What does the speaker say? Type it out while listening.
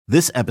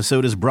This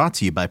episode is brought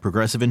to you by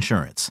Progressive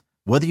Insurance.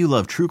 Whether you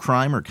love true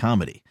crime or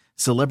comedy,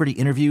 celebrity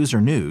interviews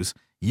or news,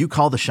 you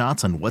call the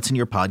shots on what's in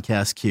your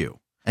podcast queue.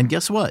 And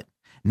guess what?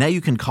 Now you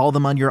can call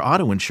them on your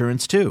auto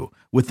insurance too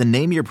with the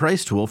Name Your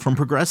Price tool from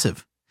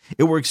Progressive.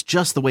 It works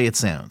just the way it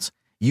sounds.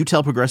 You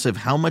tell Progressive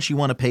how much you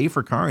want to pay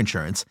for car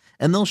insurance,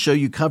 and they'll show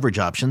you coverage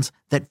options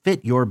that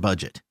fit your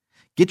budget.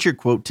 Get your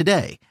quote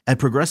today at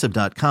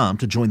Progressive.com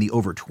to join the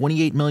over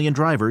 28 million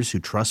drivers who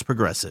trust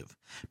Progressive.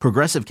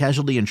 Progressive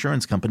Casualty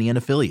Insurance Company and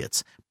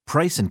Affiliates.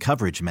 Price and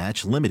coverage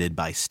match limited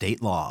by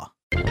state law.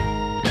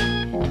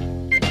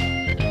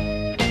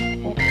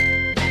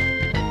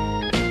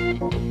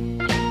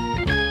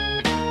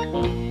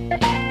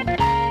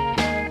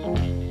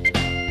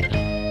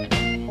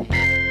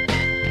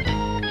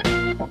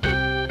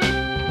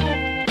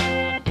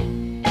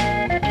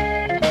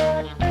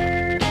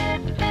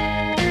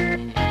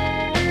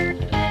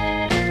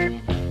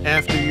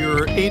 After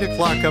your 8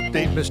 o'clock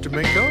update, Mr.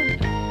 Minko,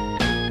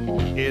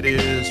 it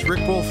is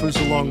Rick Wolf who's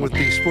along with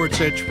the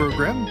Sports Edge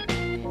program.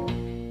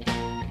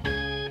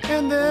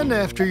 And then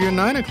after your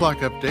 9 o'clock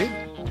update,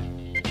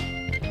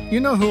 you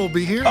know who will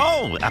be here?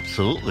 Oh,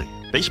 absolutely.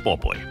 Baseball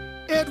boy.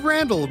 Ed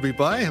Randall will be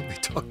by. He'll be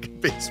talking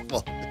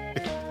baseball.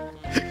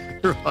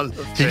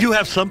 Did you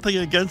have something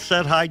against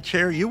that high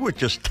chair? You were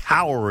just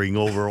towering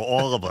over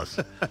all of us.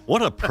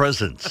 What a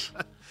presence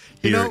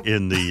here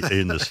in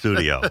the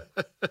studio.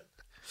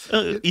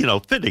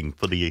 Fitting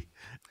for the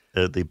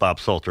Bob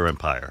Salter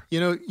Empire.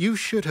 You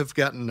should have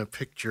gotten a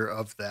picture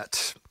of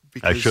that.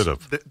 Because I should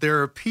have.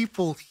 There are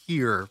people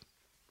here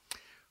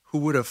who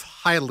would have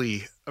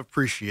highly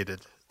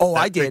appreciated. Oh,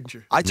 I did.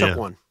 Picture. I took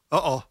one.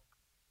 Uh-oh.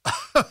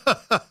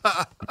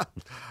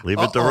 Leave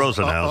it to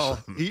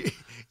Rosenhaus.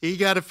 He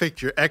got a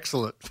picture.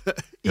 Excellent.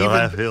 He'll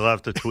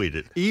have to tweet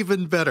it.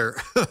 Even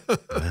better.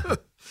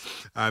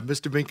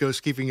 Mr. Minko is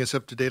keeping us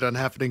up to date on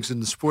happenings in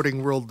the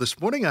sporting world this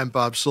morning. I'm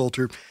Bob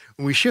Salter.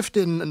 We shift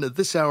in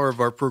this hour of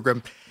our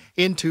program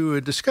into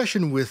a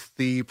discussion with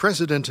the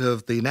president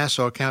of the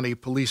Nassau County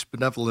Police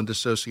Benevolent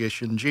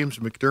Association. James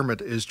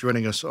McDermott is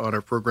joining us on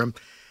our program.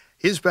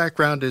 His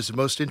background is the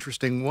most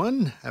interesting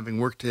one, having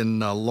worked in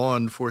law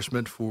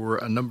enforcement for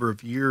a number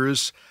of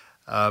years.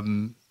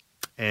 And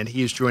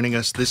he is joining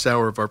us this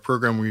hour of our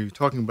program. We're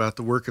talking about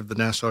the work of the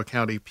Nassau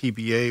County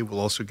PBA. We'll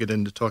also get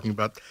into talking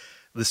about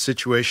the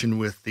situation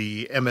with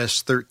the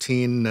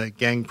MS-13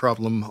 gang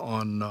problem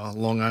on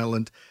Long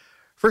Island.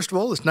 First of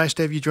all, it's nice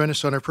to have you join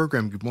us on our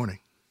program. Good morning.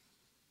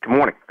 Good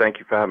morning. Thank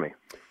you for having me.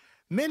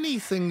 Many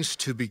things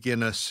to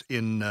begin us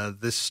in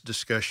this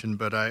discussion,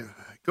 but I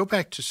go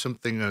back to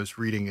something I was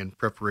reading in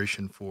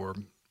preparation for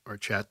our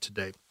chat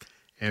today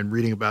and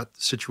reading about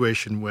the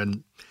situation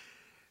when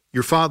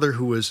your father,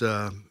 who was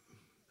a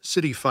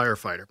city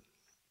firefighter,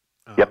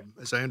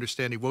 as I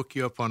understand, he woke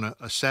you up on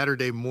a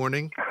Saturday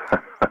morning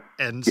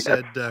and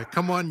said,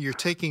 come on, you're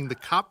taking the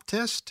cop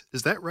test.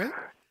 Is that right?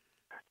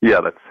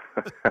 Yeah,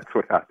 that's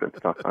what happened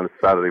on a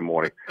Saturday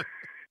morning.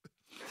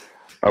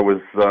 I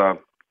was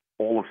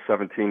all of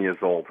 17 years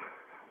old,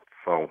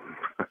 so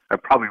I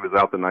probably was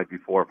out the night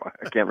before.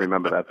 I can't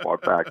remember that far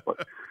back,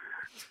 but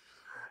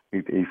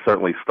he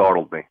certainly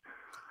startled me.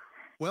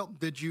 Well,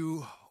 did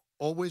you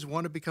always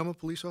want to become a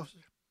police officer?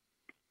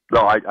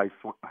 No, I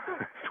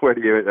swear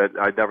to you that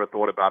I never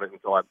thought about it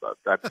until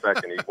that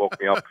second he woke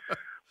me up.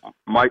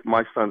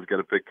 My sons get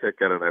a big kick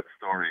out of that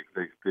story.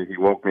 He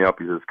woke me up.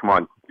 He says, come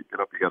on, get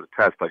up, you got a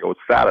test. I go, it's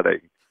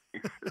Saturday. He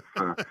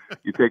says,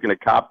 you're taking a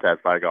cop test.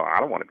 I go, I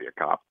don't want to be a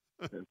cop.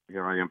 And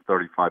here I am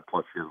 35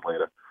 plus years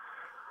later.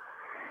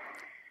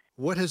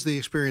 What has the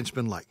experience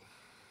been like?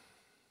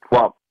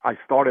 Well, I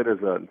started as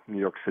a New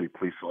York City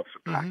police officer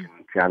back in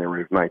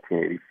January of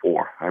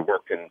 1984. I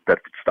worked in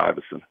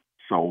Bedford-Stuyvesant.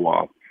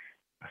 So,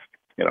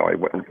 I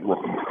went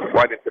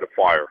right into the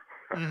fire,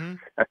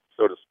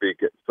 so to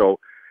speak. So,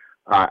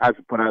 as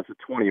a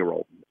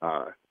 20-year-old, it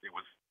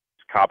was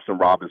cops and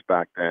robbers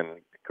back then.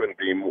 It couldn't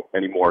be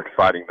any more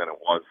exciting than it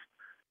was.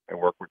 I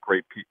worked with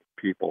great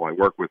people. I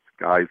worked with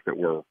guys that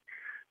were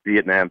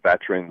Vietnam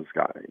veterans,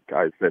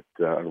 guys that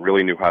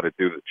really knew how to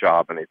do the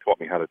job, and they taught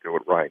me how to do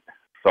it right.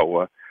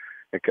 So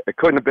it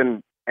couldn't have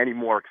been any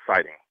more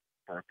exciting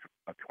for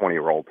a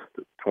 20-year-old,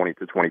 20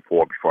 to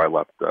 24, before I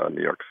left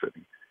New York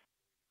City.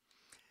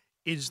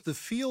 Is the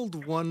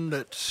field one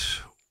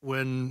that,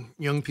 when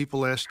young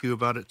people ask you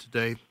about it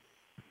today,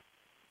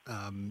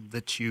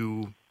 that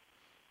you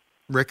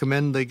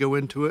recommend they go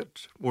into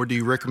it, or do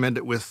you recommend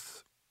it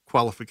with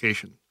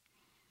qualification?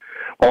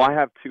 Well, I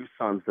have two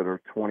sons that are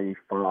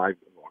 25,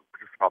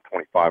 just about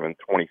 25 and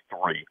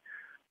 23.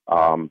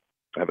 I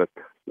have a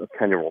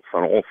 10-year-old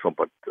son also,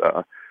 but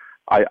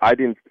I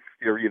didn't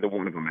steer either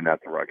one of them in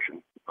that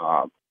direction.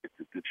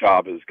 The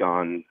job has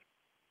gone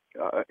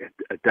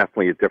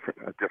definitely a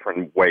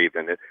different way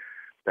than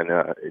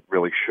it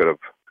really should have.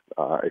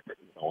 I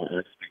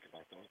speak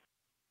about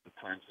the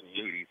times in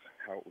the 80s,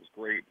 how it was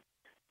great.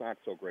 It's not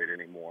so great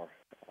anymore.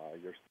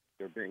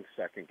 You're being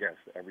second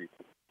guessed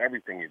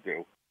everything you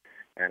do,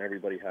 and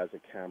everybody has a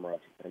camera,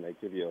 and they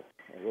give you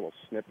a little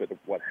snippet of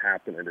what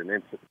happened at an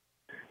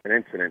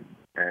incident,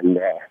 and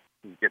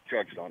you get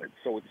done it.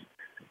 So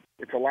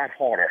it's a lot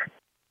harder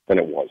than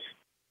it was.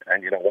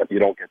 And you know what? You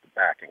don't get the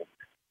backing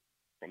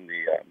from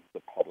the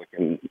public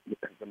and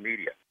the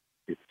media.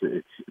 It's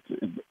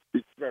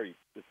very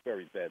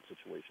bad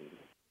situation.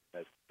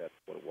 That's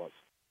what it was.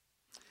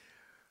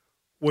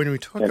 When we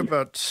talk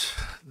about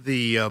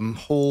the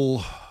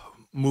whole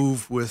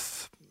move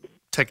with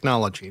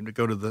technology, and to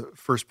go to the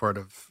first part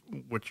of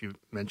what you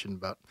mentioned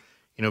about,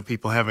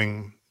 people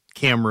having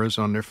cameras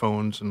on their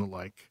phones and the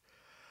like,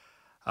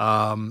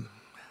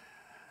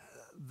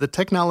 the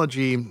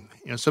technology,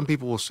 some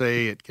people will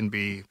say it can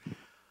be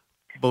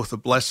both a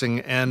blessing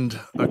and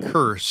a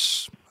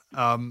curse.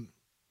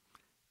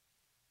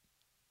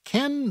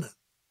 Can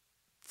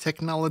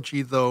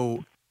technology,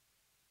 though,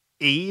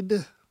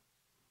 aid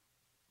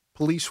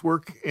police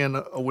work in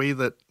a way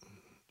that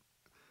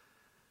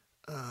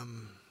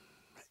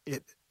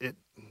it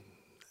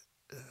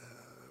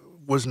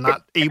was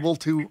not able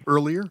to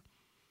earlier?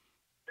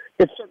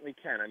 It certainly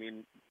can. I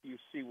mean, you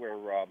see where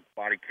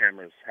body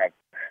cameras have,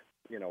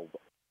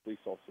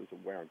 police officers are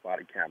wearing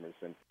body cameras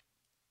and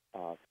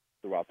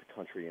throughout the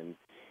country, and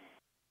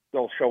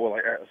they'll show a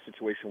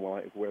situation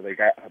where they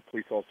got a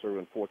police officer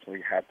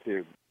unfortunately had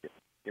to,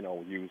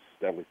 use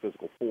deadly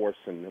physical force,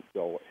 and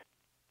they'll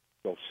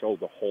show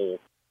the whole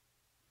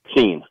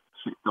scene.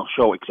 They'll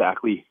show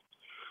exactly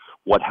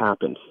what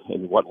happened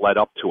and what led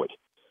up to it.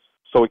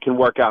 So it can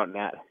work out in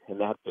that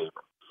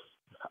favor,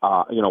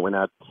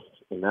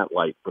 in that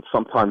light. But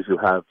sometimes you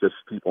have just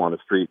people on the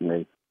street and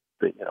they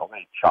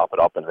chop it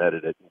up and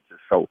edit it and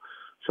just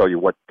show you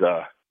what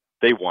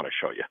they want to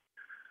show you.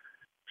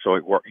 So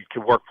it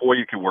can work for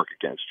you, it can work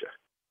against you.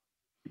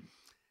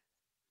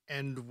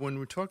 And when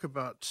we talk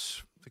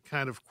about the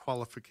kind of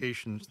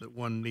qualifications that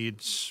one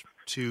needs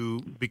to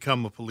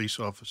become a police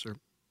officer,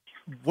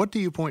 what do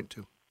you point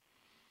to?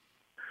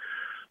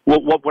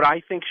 Well, what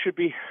I think should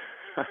be,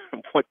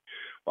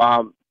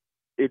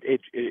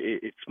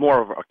 it's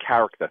more of a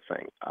character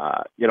thing.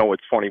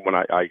 It's funny when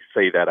I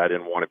say that I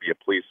didn't want to be a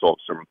police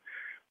officer.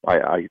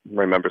 I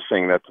remember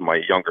saying that to my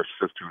younger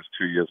sister, who was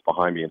 2 years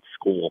behind me in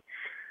school.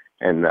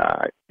 And,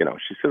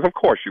 she says, of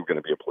course you're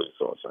going to be a police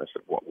officer. I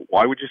said, well,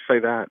 why would you say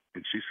that?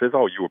 And she says,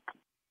 oh, you were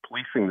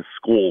policing the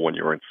school when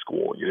you were in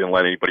school. You didn't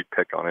let anybody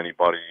pick on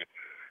anybody.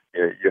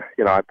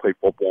 I played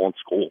football in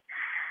school.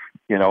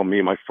 Me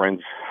and my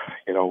friends,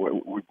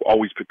 we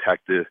always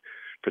protected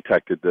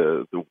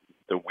the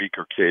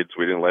weaker kids.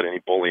 We didn't let any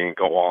bullying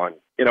go on.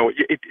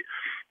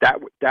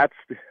 That's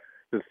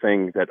the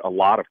thing that a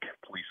lot of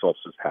police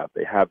officers have.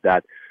 They have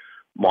that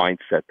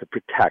mindset to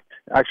protect.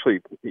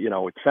 Actually,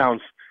 it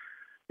sounds,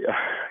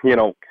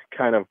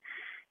 kind of,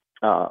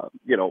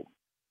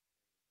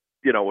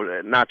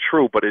 not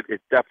true, but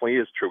it definitely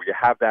is true. You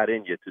have that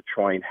in you to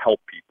try and help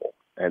people.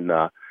 And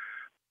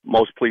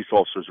most police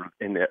officers are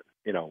in there,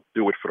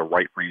 do it for the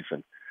right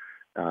reason.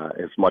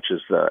 As much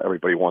as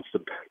everybody wants to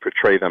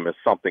portray them as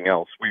something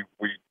else,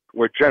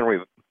 we're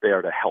generally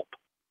there to help.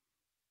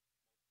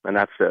 And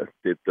that's the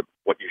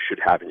what you should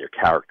have in your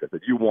character,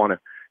 that you want to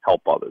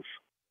help others.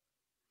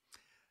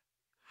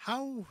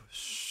 How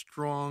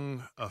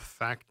strong a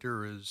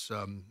factor is,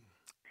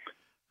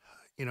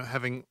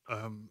 having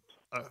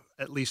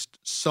at least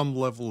some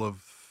level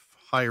of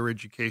higher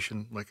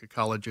education, like a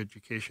college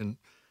education?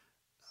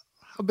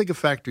 How big a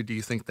factor do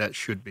you think that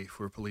should be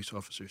for police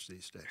officers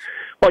these days?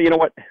 Well, you know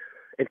what?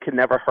 It can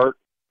never hurt.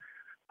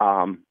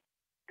 The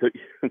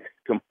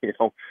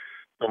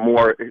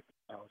more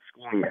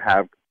schooling you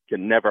have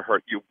can never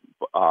hurt you.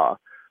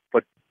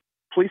 But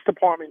police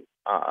department,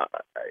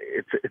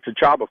 it's a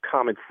job of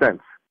common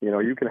sense.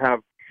 You can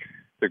have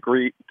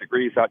degrees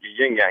out your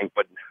yin yang,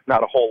 but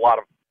not a whole lot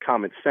of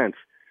common sense.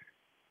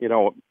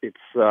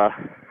 It's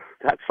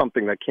that's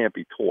something that can't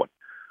be taught.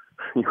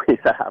 You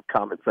either have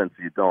common sense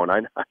or you don't.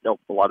 I know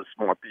a lot of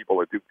smart people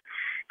that do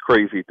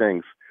crazy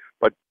things,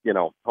 but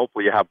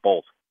hopefully you have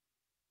both.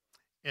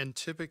 And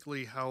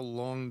typically, how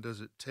long does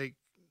it take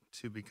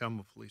to become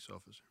a police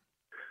officer?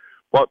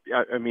 Well,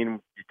 I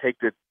mean, you take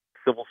the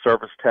civil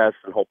service test,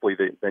 and hopefully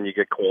then you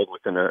get called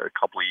within a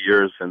couple of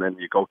years, and then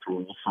you go through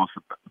all sorts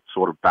of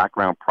sort of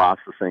background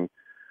processing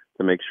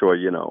to make sure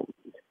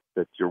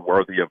that you're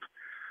worthy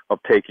of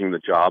taking the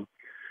job.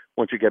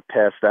 Once you get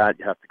past that,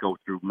 you have to go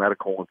through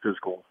medical and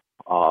physical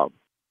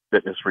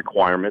fitness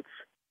requirements,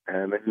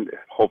 and then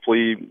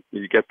hopefully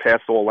you get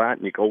past all that,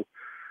 and you go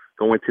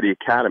into the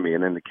academy,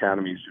 and then the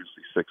academy is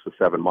usually 6 to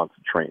 7 months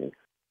of training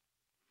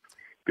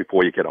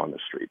before you get on the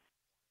street.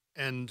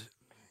 And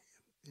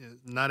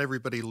not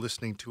everybody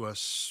listening to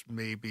us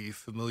may be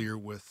familiar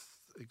with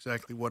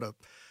exactly what a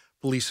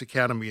police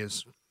academy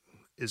is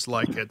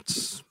like.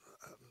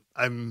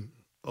 I'm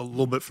a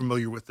little bit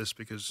familiar with this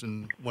because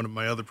in one of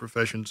my other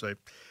professions, I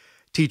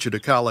teach at a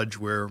college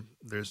where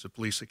there's a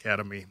police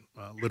academy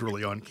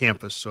literally on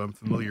campus, so I'm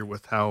familiar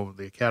with how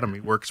the academy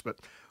works. But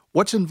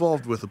what's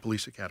involved with a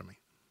police academy?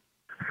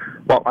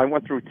 Well, I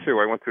went through two.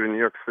 I went through the New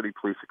York City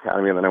Police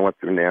Academy, and then I went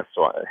through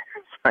Nassau.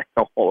 I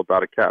know all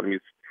about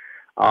academies.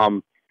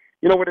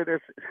 You know what it is?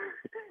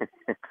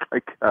 It's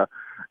like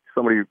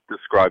somebody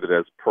described it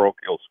as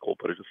parochial school,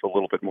 but it's just a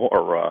little bit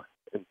more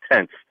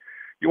intense.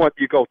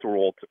 You go through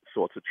all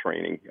sorts of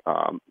training.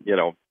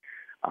 You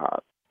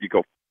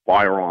go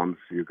firearms.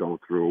 You go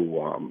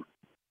through.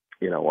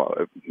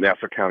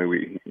 Nassau County,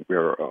 we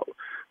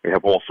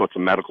have all sorts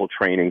of medical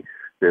training.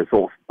 There's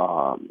all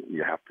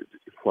you have to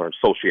learn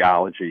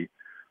sociology.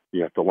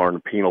 You have to learn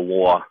penal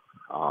law.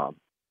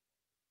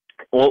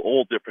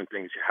 All different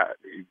things. You have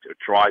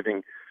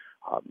driving,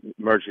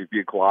 emergency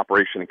vehicle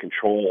operation and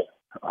control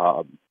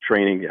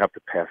training. You have to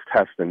pass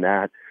tests in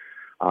that.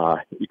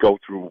 You go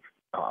through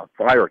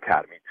fire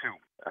academy too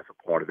as a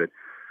part of it.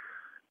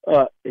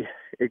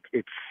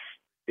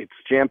 It's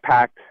jam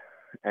packed,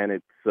 and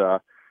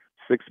it's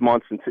 6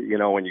 months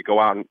until when you go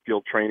out in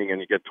field training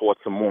and you get taught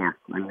some more.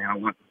 And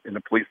in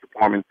the police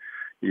department,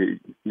 you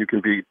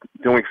can be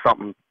doing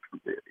something.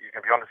 You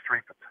can be on the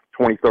street for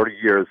 20, 30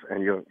 years,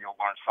 and you'll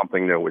learn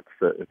something new. It's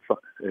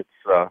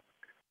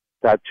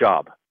that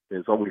job.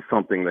 There's always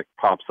something that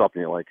pops up,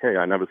 and you're like, hey,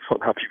 I never saw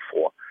that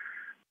before.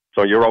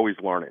 So you're always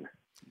learning.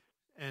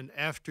 And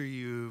after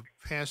you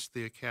pass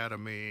the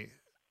academy,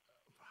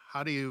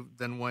 how do you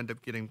then wind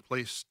up getting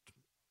placed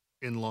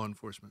in law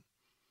enforcement?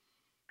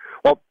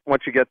 Well,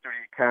 once you get through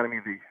the academy,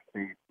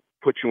 they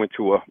put you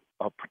into a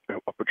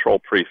patrol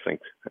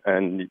precinct,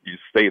 and you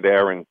stay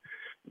there, and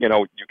you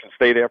can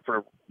stay there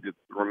for the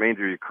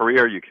remainder of your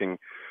career. You can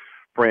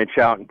branch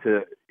out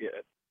into,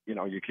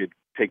 you could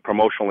take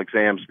promotional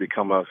exams,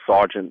 become a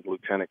sergeant,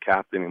 lieutenant,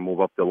 captain, and move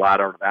up the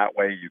ladder that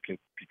way. You can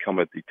become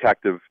a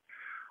detective.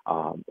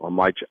 On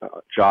my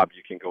job,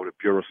 you can go to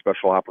Bureau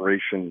Special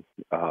Operations.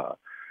 They're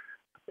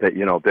the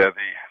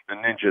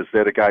ninjas.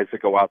 They're the guys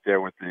that go out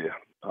there with the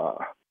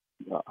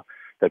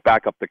that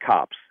back up the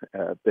cops.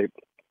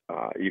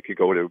 You could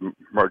go to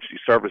emergency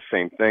service,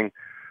 same thing.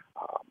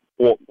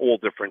 All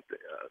different.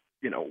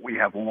 We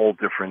have all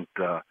different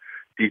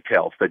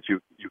details that you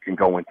can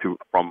go into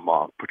from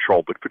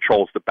patrol, but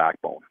patrol is the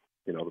backbone.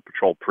 The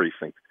patrol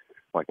precinct.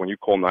 Like when you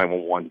call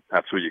 911,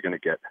 that's who you're going to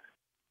get.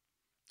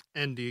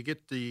 And do you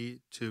get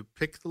to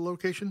pick the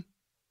location?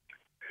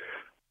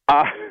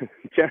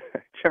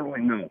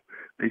 Generally, no.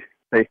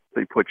 They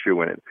put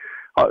you in it.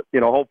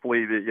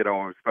 Hopefully,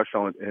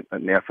 especially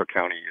in Nassau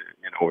County,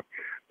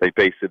 they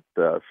base it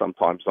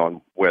sometimes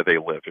on where they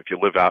live. If you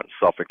live out in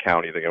Suffolk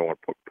County, they're going to want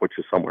to put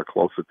you somewhere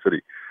closer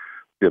to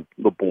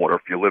the border.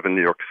 If you live in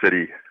New York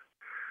City,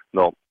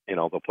 they'll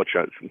put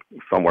you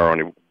somewhere on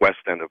the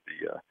west end of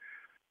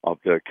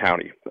the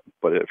county.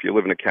 But if you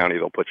live in the county,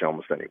 they'll put you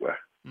almost anywhere.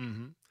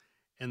 Mm-hmm.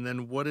 And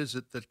then what is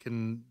it that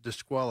can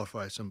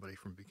disqualify somebody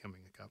from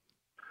becoming a cop?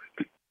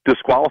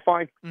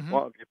 Disqualify? Mm-hmm.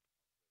 Well,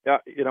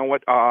 you know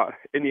what?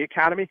 In the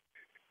academy,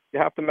 you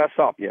have to mess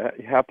up. You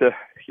have to,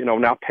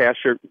 not pass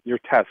your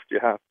test. You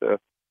have to,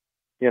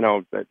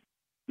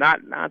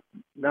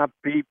 not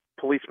be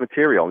police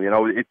material.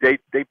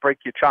 They break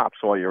your chops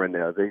while you're in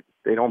there.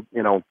 They don't,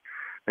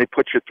 they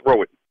put you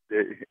through it.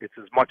 It's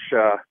as much,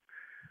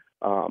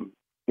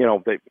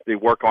 they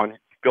work on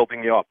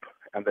building you up,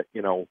 and that,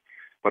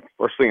 but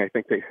first thing I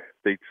think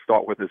they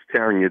start with is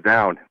tearing you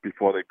down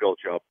before they build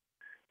you up.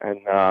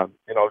 And,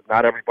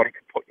 not everybody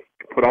can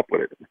put up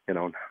with it.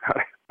 Not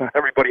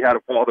everybody had a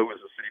father who was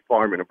a city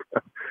fireman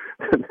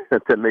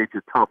that made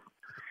you tough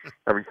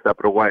every step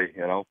of the way,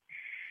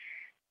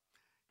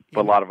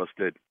 But a lot of us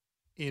did.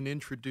 In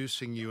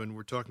introducing you, and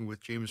we're talking with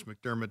James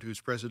McDermott,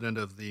 who's president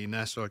of the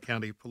Nassau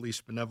County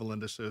Police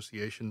Benevolent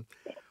Association.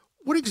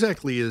 What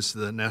exactly is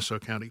the Nassau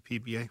County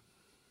PBA?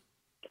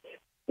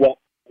 Well,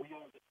 we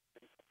are the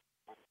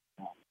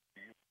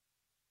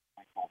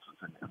forces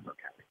in Nassau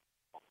County.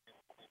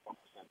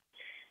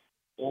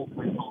 All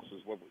three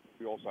forces.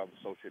 We also have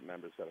associate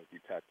members that are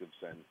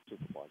detectives and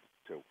supervisors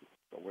too.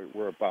 So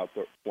we're about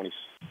 50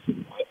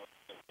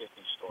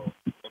 strong,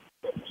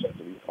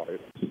 representing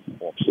retired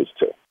officers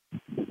too.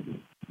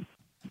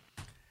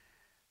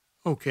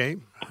 Okay,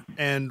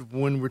 and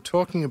when we're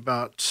talking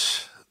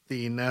about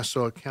the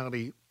Nassau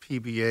County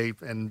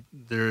PBA, and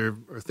there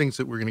are things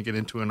that we're going to get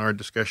into in our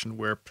discussion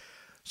where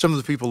some of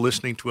the people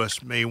listening to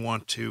us may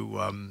want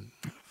to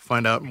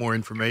find out more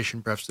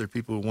information. Perhaps there are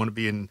people who want to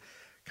be in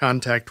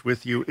contact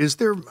with you. Is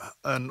there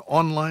an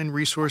online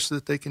resource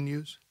that they can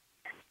use?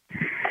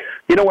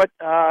 You know what?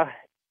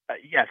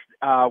 Yes.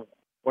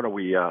 What are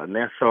we?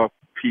 NassauPBA.org.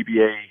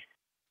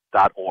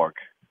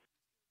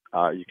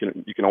 You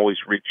can always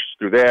reach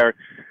through there.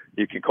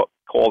 You can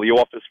call the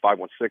office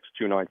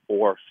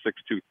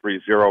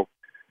 516-294-6230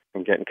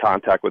 and get in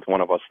contact with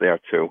one of us there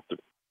too.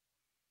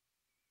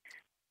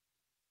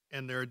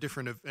 And there are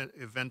different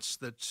events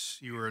that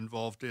you are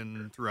involved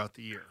in throughout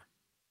the year.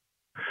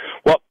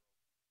 Well,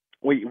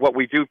 what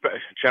we do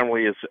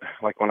generally is,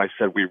 like when I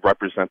said, we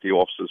represent the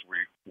officers.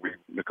 We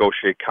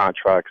negotiate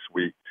contracts.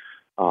 We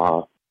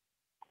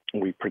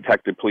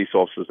protect the police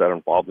officers that are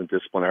involved in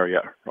disciplinary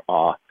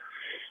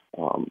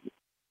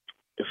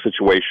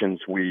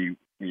situations. We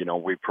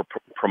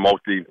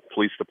promote the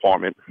police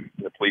department,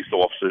 the police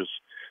officers.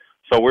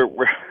 So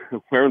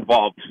we're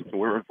involved.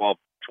 We're involved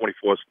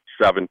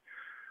 24/7.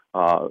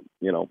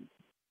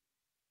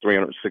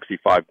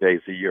 365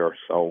 days a year.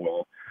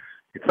 So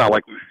it's not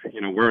like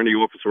we're in the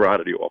office or out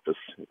of the office.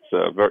 It's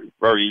a very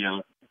very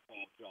job.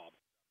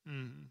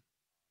 Mm.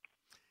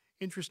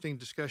 Interesting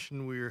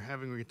discussion we're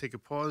having. We're going to take a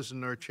pause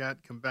in our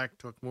chat, come back,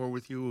 talk more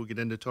with you. We'll get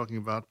into talking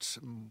about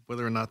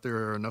whether or not there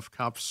are enough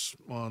cops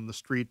on the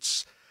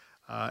streets,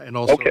 and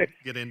also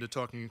get into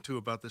talking, too,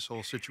 about this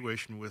whole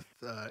situation with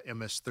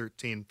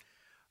MS-13.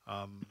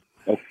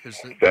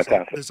 Because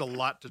there's a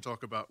lot to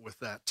talk about with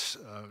that.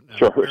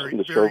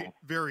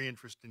 Very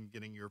interested in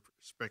getting your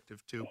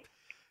perspective, too.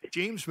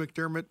 James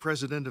McDermott,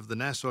 president of the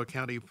Nassau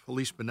County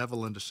Police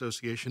Benevolent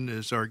Association,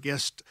 is our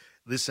guest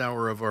this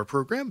hour of our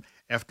program.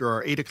 After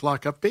our 8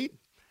 o'clock update,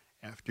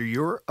 after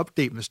your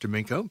update, Mr.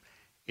 Minko,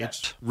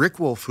 it's Rick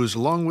Wolf, who's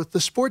along with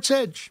the Sports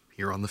Edge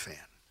here on The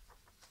Fan.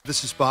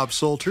 This is Bob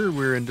Salter.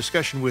 We're in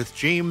discussion with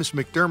James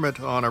McDermott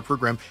on our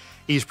program.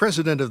 He's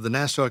president of the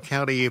Nassau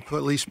County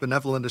Police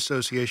Benevolent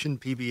Association,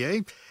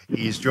 PBA.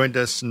 He's joined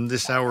us in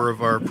this hour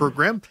of our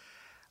program.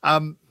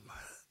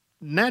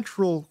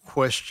 Natural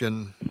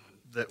question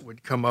that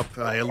would come up,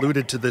 I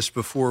alluded to this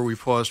before we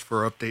paused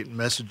for update and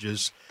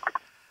messages.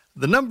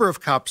 The number of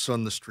cops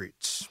on the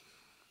streets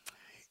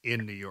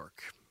in New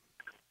York,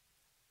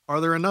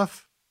 are there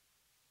enough?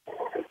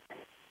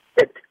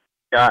 That's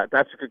a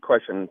good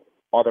question.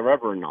 Are there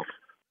ever enough?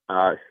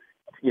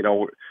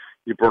 You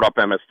brought up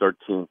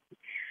MS-13.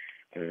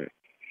 They're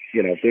in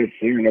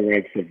the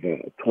ranks of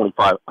the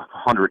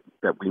 2,500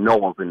 that we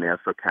know of in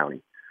Nassau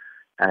County.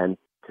 And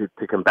to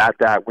combat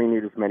that, we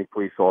need as many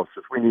police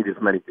officers. We need as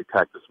many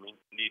detectives. We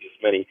need as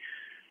many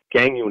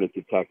gang unit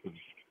detectives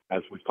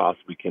as we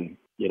possibly can,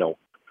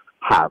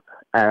 have.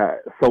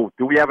 So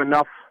do we have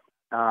enough?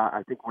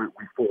 I think we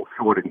fall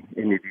short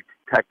in the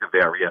detective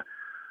area,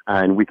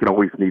 and we can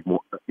always need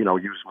more,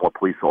 use more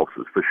police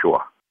officers for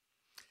sure.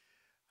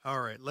 All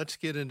right, let's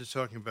get into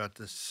talking about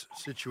this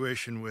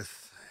situation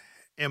with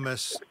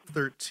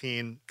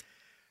MS-13,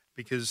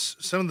 because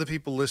some of the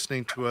people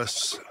listening to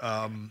us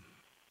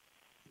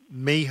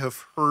may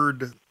have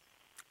heard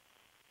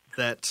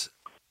that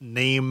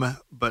name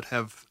but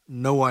have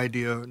no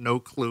idea, no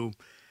clue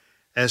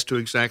as to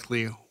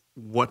exactly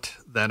what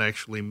that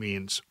actually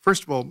means.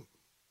 First of all,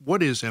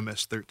 what is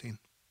MS-13?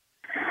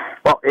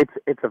 Well,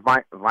 it's a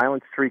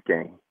violent street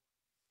gang,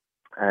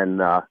 and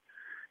they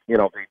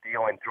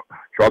deal in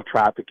drug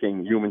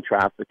trafficking, human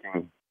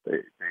trafficking.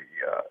 It's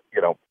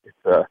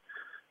a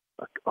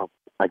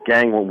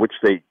gang in which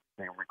they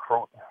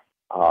recruit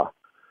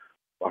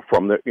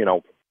from their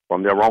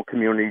own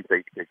communities.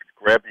 They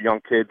grab the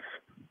young kids,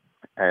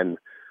 and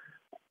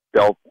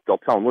they'll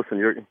tell them, "Listen,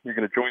 you're going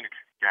to join the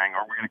gang,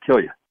 or we're going to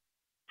kill you."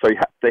 So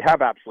they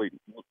have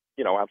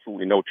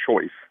absolutely no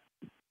choice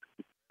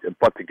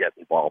but to get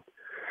involved.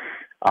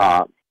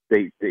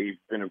 They've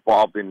been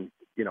involved in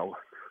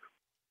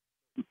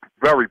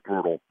very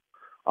brutal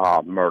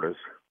murders.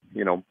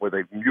 Where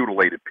they've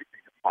mutilated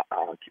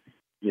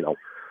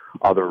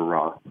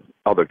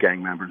other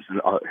gang members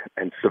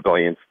and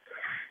civilians.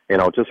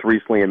 Just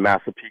recently in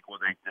Massapequa,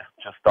 they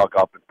just dug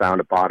up and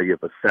found a body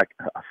of a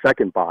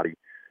second body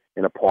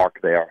in a park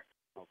there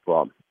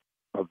of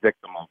a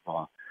victim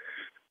of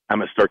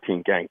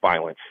MS-13 gang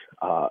violence.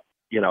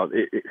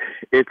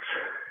 It's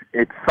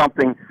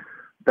something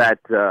that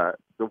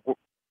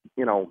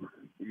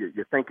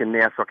you think in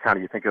Nassau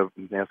County, you think of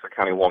Nassau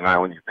County, Long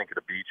Island, you think of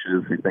the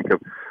beaches, you think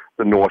of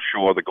the North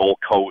Shore, the Gold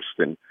Coast,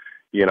 and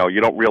you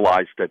don't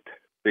realize that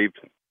they've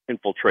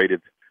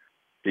infiltrated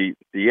the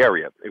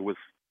area.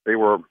 They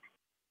were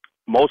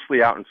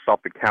mostly out in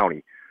Suffolk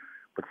County,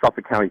 but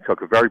Suffolk County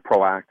took a very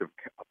proactive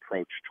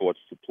approach towards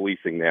the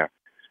policing there,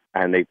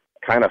 and they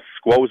kind of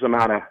squoze them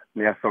out of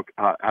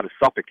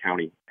Suffolk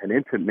County and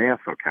into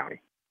Nassau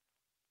County,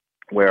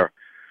 where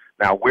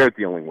now we're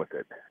dealing with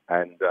it,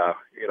 and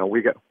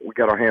we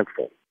got our hands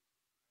full.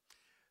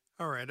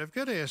 All right, I've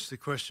got to ask the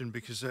question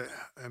because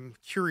I'm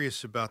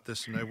curious about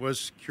this, and I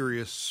was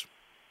curious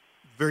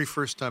very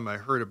first time I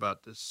heard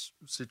about this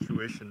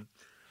situation.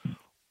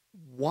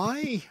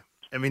 Why?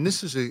 I mean,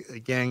 this is a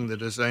gang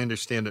that, as I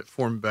understand it,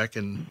 formed back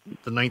in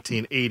the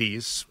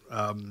 1980s,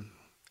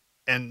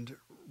 and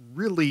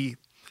really,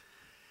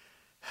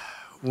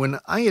 when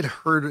I had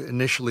heard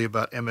initially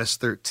about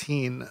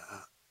MS-13,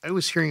 I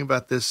was hearing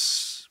about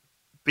this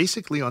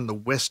basically on the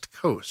West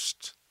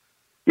Coast.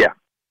 Yeah.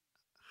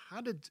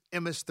 How did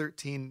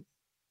MS-13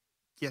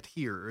 get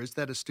here? Or is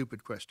that a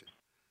stupid question?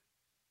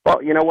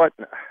 Well, you know what?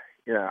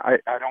 Yeah, I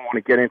don't want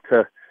to get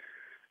into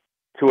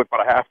it, but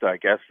I have to. I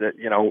guess that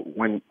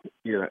when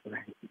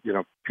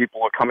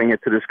people are coming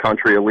into this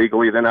country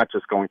illegally, they're not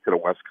just going to the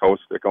West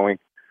Coast. They're going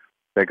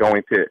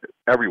to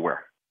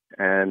everywhere,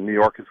 and New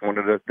York is one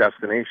of the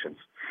destinations.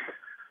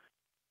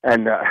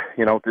 And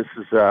this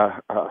is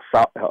a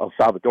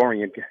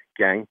Salvadorian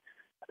gang.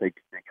 They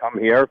come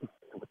here.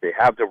 They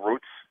have their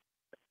roots.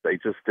 They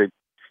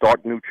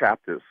start new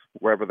chapters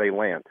wherever they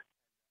land.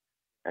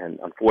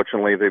 And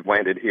unfortunately, they've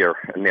landed here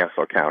in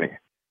Nassau County.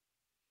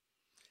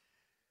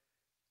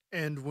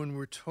 And when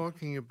we're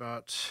talking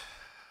about,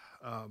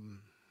 a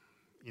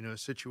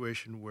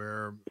situation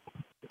where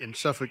in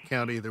Suffolk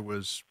County there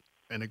was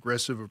an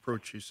aggressive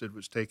approach, you said,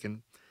 was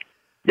taken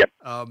Yep.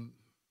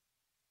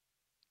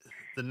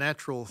 The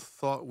natural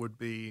thought would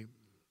be,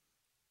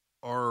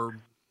 are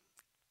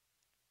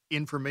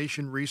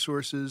information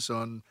resources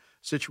on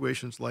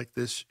situations like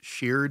this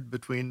shared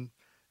between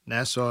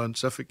Nassau and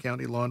Suffolk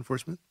County law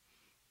enforcement?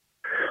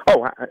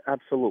 Oh,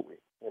 absolutely.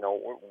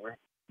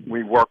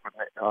 We work with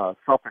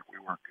Suffolk. We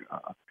work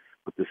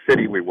with the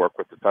city. We work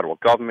with the federal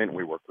government.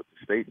 We work with the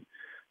state.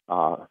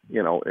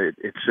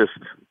 It's just,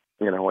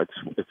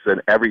 it's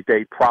an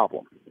everyday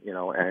problem.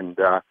 And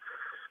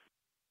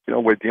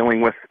we're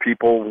dealing with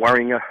people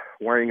worrying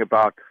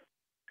about,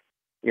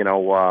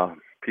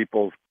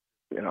 people's,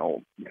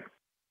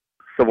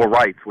 civil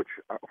rights, which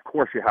of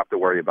course you have to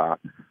worry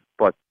about,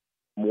 but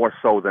more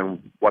so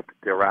than what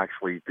they're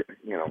actually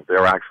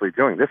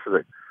doing. This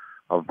is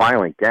a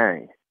violent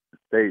gang.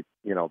 They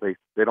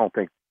don't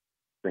think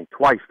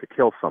twice to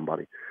kill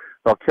somebody.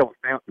 They'll kill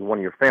one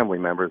of your family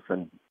members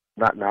and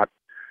not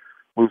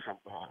lose a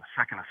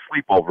second of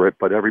sleep over it,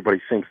 but everybody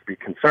seems to be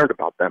concerned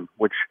about them,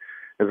 which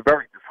is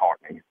very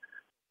disheartening.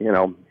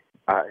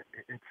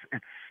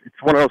 It's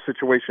one of those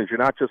situations. You're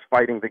not just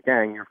fighting the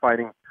gang; you're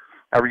fighting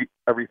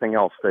everything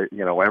else that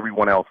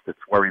everyone else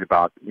that's worried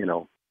about. You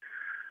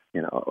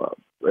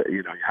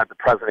had the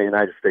president of the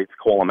United States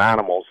call them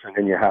animals, and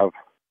then you have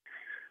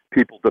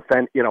people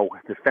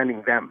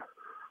defending them.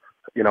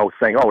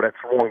 Saying, "Oh, that's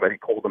wrong that he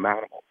called them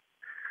animals."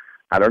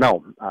 I don't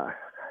know.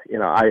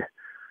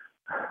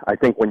 I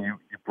think when you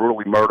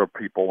brutally murder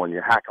people and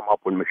you hack them up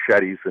with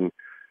machetes, and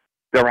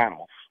they're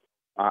animals.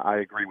 I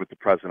agree with the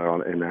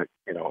president in that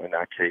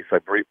case. I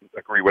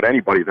agree with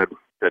anybody that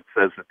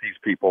says that these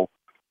people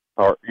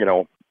are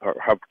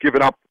have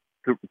given up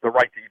the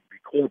right to be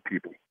called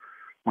people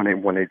when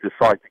they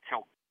decide to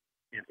kill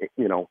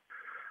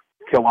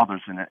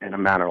others in a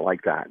manner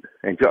like that,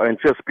 and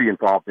just be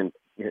involved in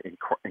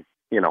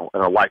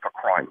a life of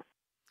crime.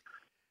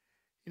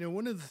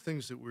 One of the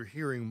things that we're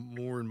hearing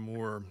more and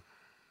more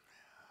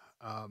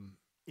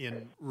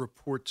in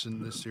reports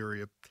in this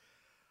area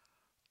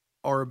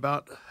are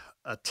about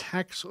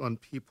attacks on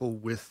people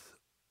with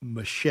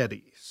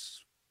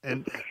machetes.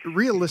 And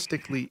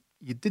realistically,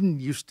 you didn't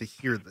used to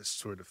hear this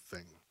sort of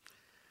thing.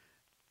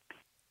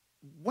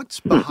 What's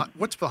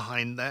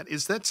behind that?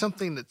 Is that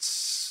something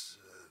that's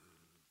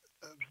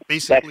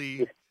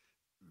basically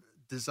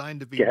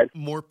designed to be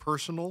more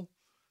personal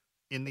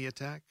in the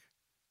attack?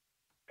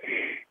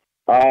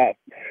 That's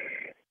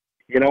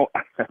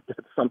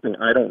something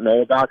I don't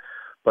know about,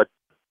 but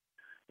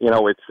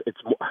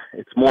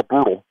it's more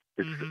brutal.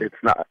 It's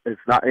not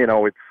it's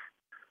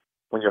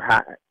when you're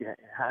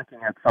hacking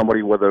at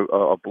somebody with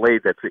a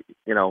blade that's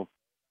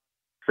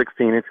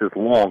 16 inches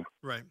long.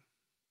 Right.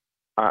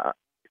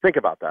 Think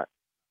about that.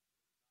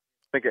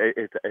 I think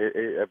it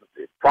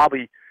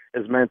probably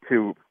is meant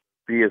to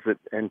be as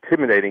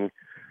intimidating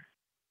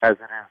as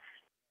it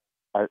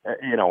is, as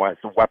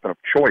a weapon of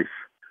choice.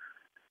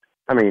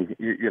 I mean,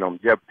 you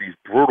have these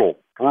brutal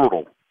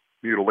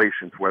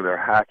mutilations where they're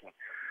hacking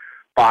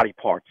body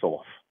parts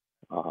off,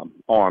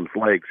 arms,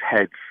 legs,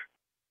 heads.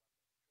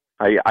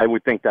 I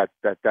would think that's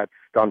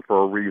done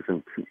for a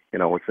reason.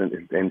 It's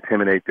to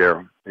intimidate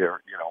their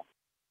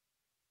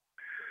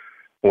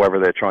whoever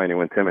they're trying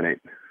to intimidate.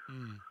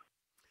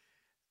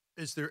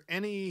 Is there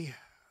any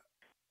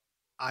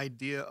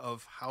idea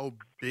of how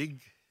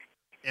big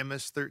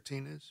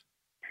MS-13 is?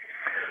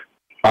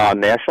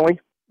 Nationally?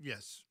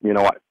 Yes.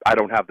 I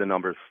don't have the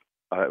numbers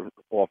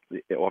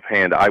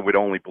offhand. I would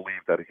only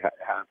believe that it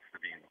has to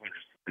be in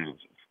hundreds of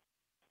thousands.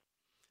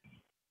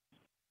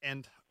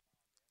 And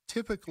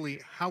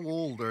typically, how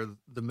old are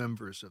the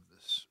members of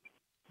this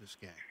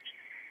gang?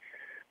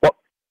 Well,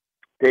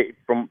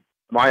 from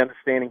my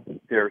understanding,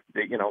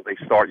 they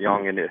start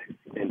young, and as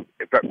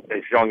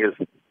young as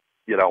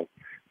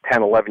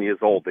 10, 11 years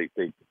old, they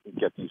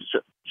get these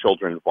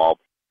children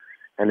involved,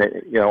 and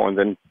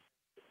then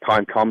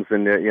time comes,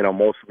 and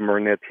most of them are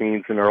in their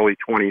teens and early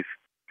 20s.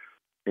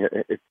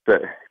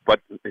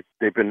 But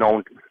they've been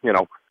known,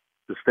 to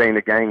stay in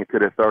the gang into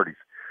their 30s.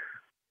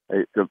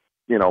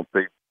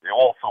 They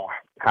also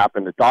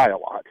happen to die a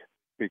lot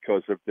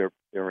because of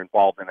they're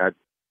involved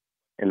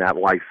in that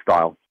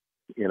lifestyle.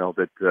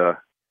 That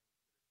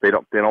they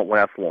don't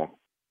last long.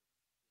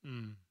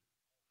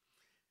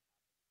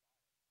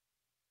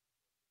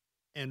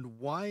 And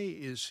why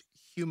is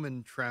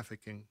human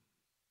trafficking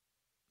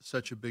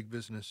such a big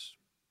business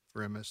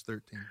for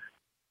MS-13?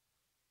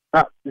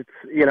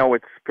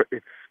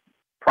 It's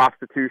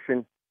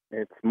prostitution.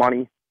 It's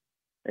money.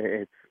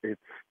 It's the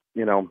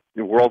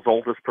world's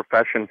oldest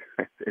profession.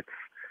 It's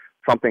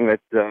something that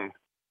they're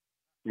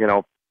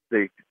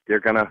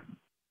gonna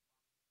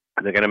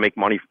make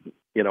money.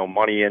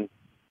 Money in.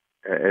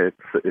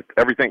 It's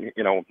everything.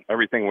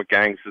 Everything with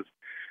gangs is.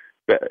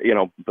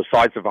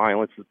 Besides the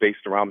violence, is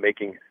based around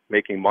making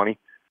money.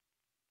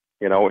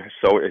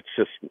 So it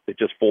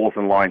just falls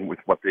in line with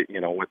what they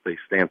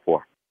stand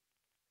for.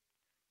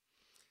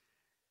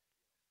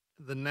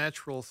 The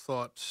natural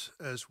thought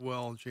as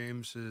well,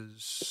 James,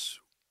 is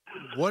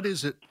what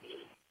is it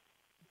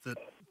that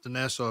the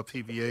Nassau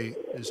PVA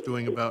is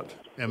doing about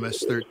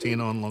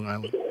MS-13 on Long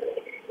Island?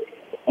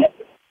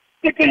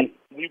 Again,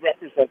 we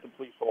represent the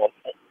police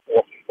officers.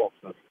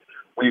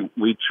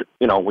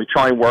 We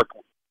try and work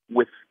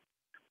with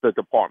the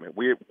department.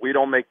 We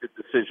don't make the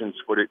decisions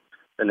for the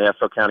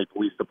Nassau County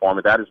Police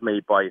Department. That is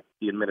made by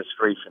the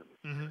administration.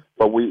 Mm-hmm.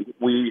 But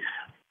we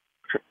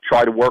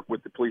try to work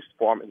with the police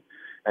department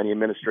and the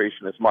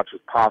administration as much as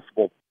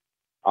possible.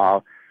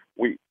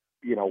 We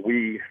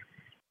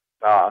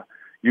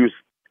use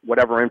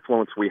whatever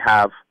influence we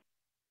have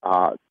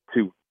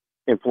to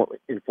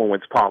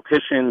influence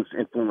politicians,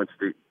 influence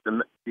the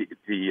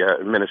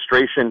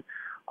administration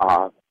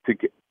to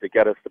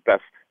get us the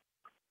best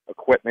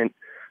equipment,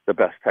 the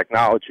best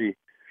technology.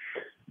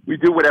 We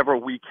do whatever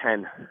we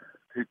can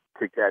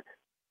to get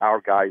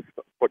our guys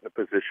put in a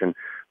position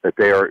that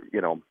they're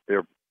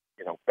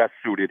best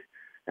suited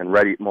and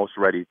most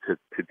ready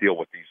to deal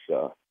with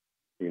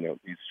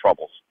these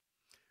troubles.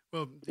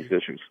 Well, these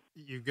issues.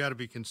 You've got to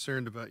be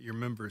concerned about your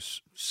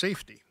members'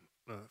 safety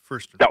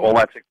first.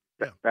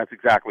 That's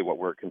exactly what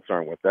we're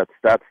concerned with. That's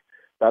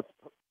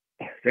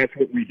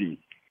what we do.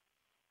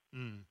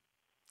 In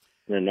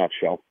a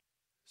nutshell.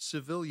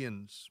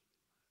 Civilians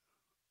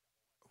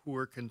who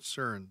are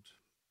concerned,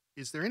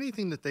 is there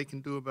anything that they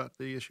can do about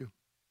the issue?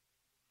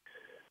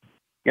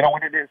 You know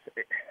what it is?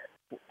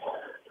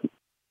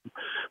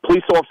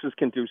 Police officers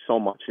can do so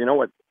much. You know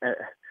what?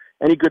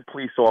 Any good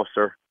police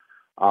officer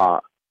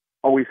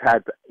always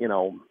had,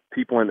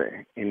 people in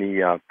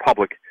the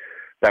public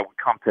that would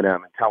come to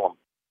them and tell them,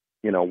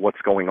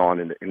 what's going on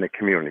in the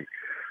community.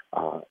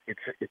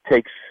 It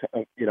takes,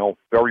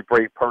 very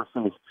brave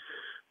persons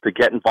to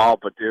get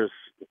involved, but there's,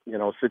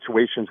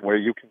 situations where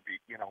you can be,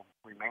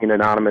 remain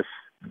anonymous,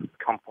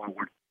 come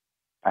forward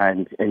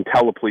and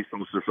tell the police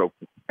officers of,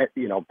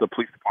 the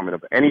police department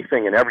of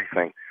anything and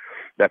everything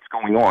that's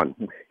going on.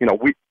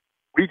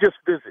 We just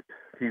visit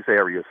these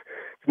areas.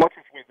 As much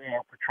as we're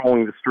there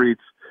patrolling the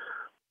streets,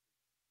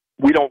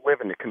 we don't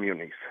live in the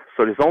communities.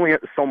 So there's only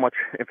so much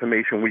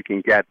information we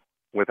can get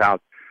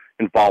without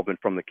involvement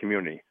from the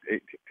community.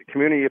 The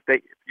community, if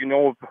you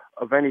know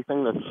of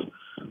anything that's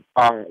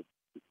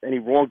any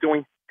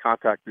wrongdoing,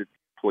 contact the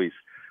police.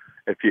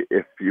 If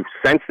you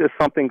sense there's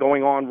something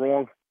going on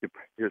wrong,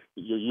 you're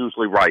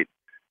usually right.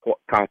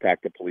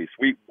 Contact the police.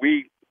 We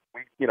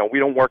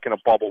don't work in a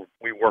bubble.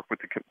 We work with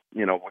the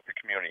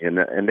community,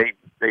 and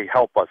they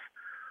help us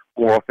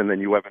more often than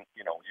you can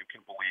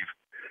believe,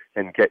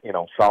 and get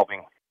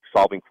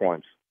solving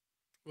crimes.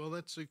 Well,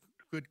 that's a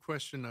good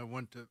question I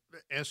want to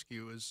ask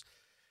you is,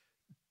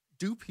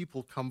 do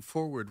people come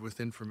forward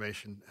with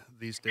information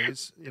these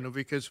days?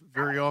 Because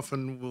very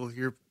often we'll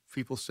hear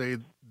people say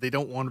they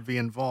don't want to be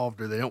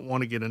involved or they don't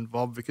want to get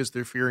involved because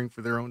they're fearing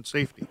for their own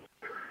safety.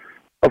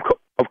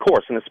 Of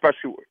course, and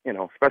especially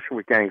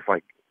with gangs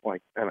like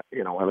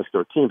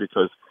MS-13,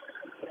 because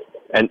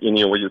what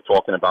you were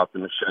talking about the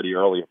machete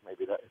earlier,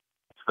 maybe that's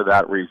for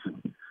that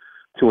reason,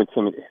 to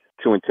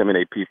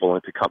intimidate people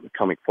into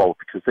coming forward,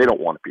 because they don't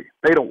want to be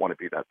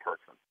that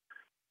person,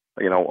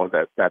 or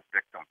that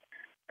victim.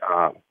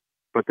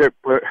 But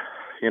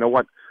you know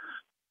what?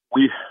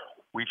 We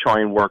try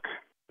and work.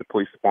 The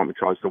police department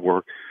tries to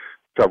work.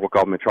 Federal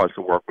government tries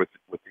to work with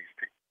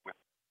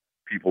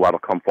people that'll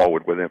come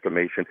forward with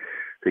information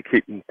to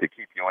keep you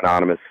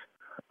anonymous,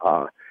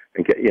 and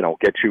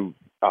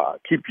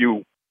keep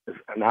you as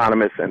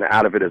anonymous and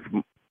out of it as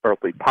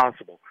earthly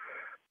possible.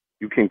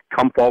 You can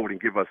come forward and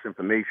give us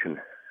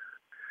information,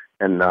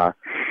 and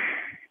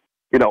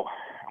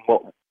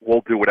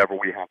we'll do whatever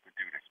we have to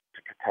do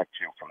to protect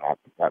you from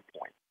that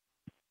point.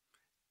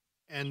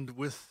 And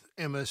with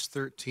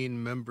MS-13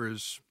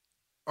 members,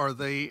 are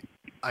they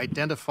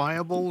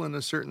identifiable in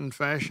a certain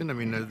fashion? I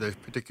mean, are there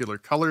particular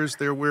colors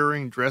they're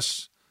wearing,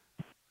 dress?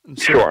 And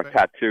sure,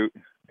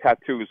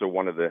 tattoos are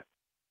one of the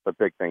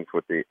big things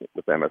with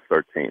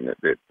MS-13.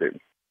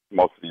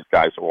 Most of these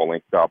guys are all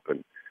linked up,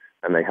 and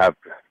they have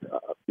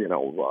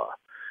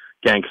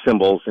gang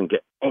symbols and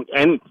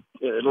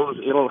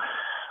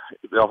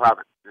they'll have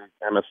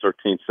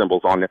MS-13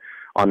 symbols on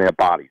their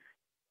bodies.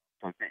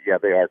 Yeah,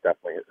 they are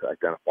definitely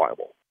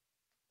identifiable.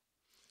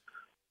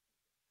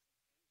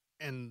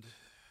 And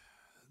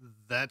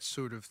that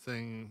sort of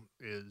thing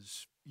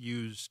is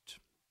used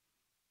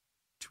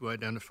to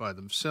identify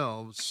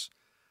themselves,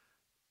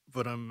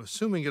 but I'm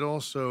assuming it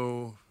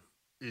also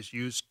is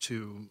used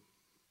to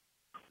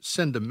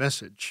send a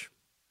message.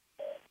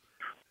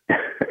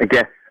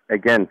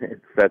 Again,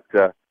 it's that,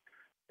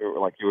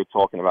 like you were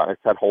talking about,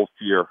 it's that whole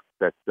fear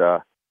that,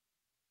 that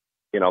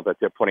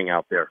they're putting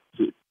out there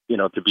to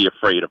be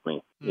afraid of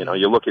me. Mm-hmm.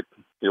 You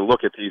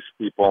look at these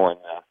people, and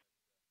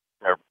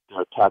they're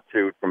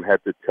tattooed from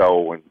head to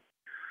toe, and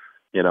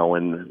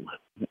and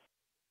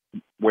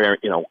wear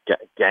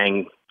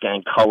gang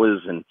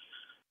colors, and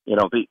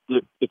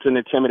it's an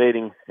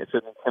intimidating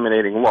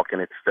look,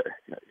 and it's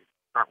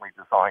certainly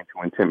designed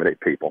to intimidate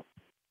people.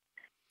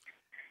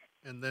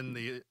 And then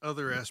the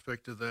other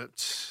aspect of that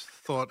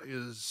thought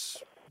is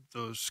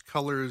those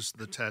colors,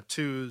 the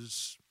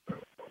tattoos,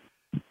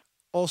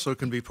 also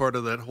can be part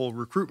of that whole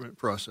recruitment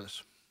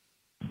process.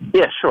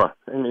 Yeah, sure.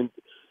 I mean,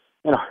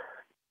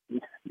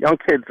 young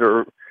kids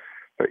they're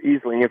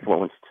easily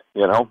influenced.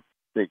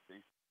 They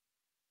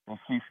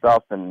see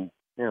stuff, and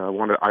I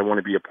want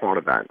to be a part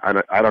of that.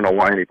 I don't know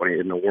why anybody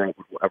in the world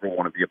would ever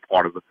want to be a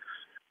part of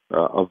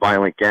a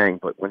violent gang,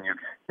 but when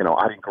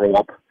I didn't grow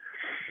up,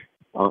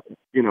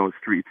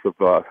 streets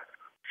of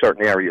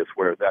certain areas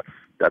where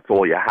that's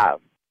all you have.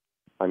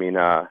 I mean,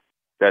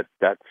 that's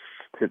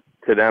to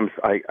them.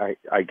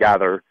 I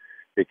gather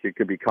it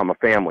could become a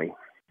family.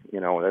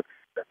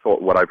 That's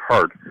what I've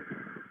heard.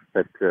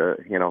 That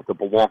to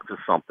belong to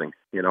something.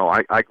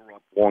 I grew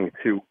up belonging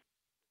to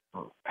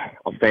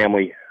a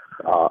family,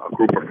 a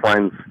group of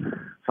friends.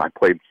 So I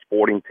played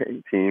sporting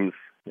teams.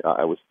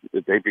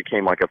 They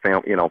became like a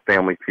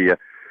family to you.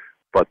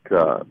 But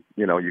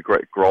you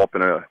grow up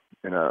in a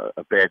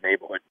bad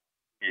neighborhood.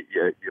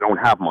 You don't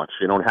have much.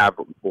 You don't have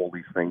all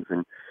these things,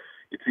 and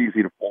it's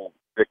easy to fall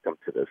victim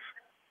to this.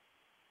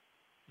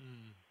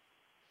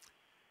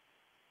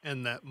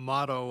 And that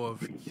motto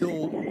of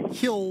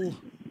kill,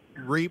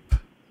 rape,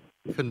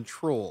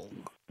 control.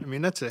 I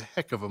mean, that's a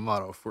heck of a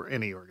motto for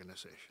any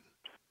organization.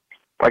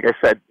 Like I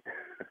said,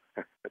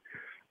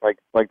 like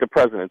the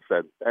president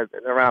said,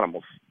 they're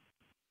animals.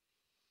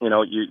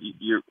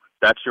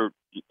 That's your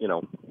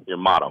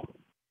motto.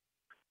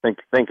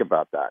 Think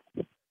about that.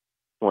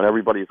 When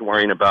everybody's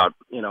worrying about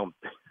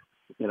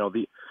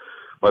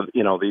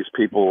these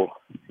people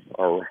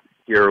are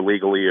here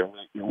legally or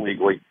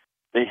illegally,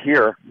 they're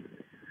here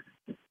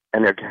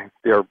and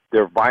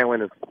they're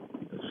violent as,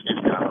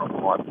 excuse me, I don't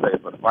know what to say,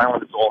 but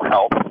violent as all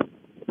hell,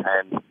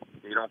 and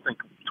you don't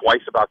think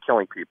twice about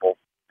killing people,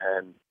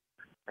 and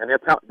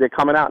they're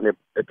coming out and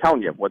they're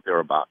telling you what they're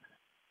about,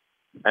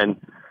 and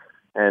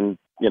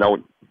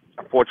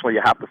unfortunately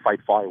you have to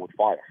fight fire with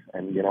fire,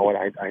 and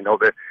I know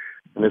that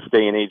in this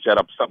day and age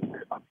that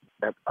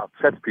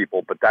upsets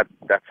people, but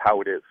that's how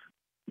it is.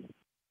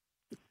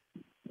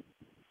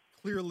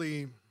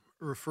 Clearly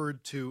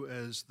referred to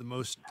as the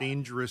most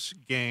dangerous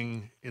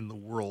gang in the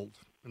world,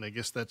 and I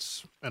guess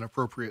that's an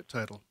appropriate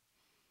title.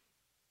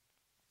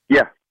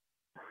 Yeah,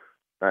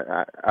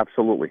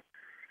 absolutely.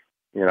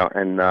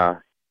 And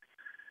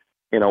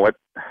what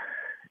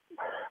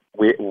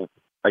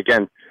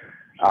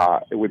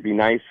it would be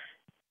nice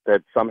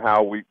that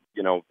somehow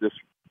this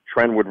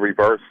trend would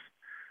reverse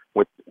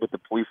with the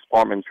police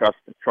department. Trust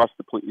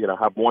the police.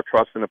 Have more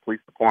trust in the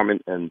police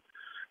department and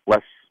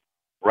less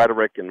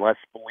rhetoric and less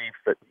belief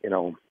that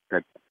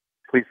that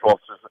police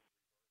officers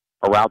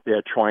are out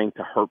there trying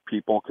to hurt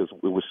people, because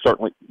it was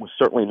certainly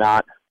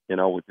not.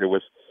 There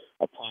was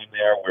a time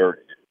there where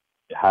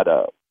it had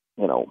it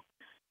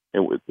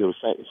was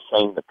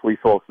saying that police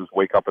officers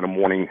wake up in the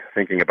morning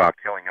thinking about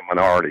killing a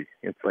minority.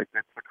 It's like,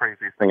 that's the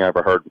craziest thing I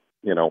ever heard.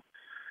 In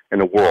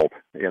the world.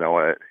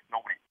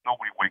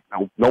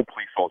 No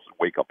police officers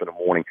wake up in the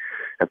morning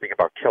and think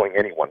about killing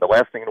anyone. The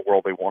last thing in the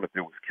world they want to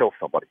do is kill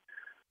somebody.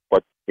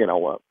 But you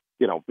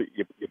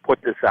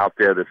put this out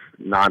there, this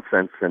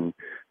nonsense, and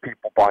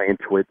people buy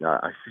into it.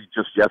 I see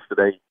just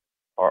yesterday,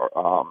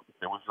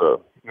 there was a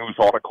news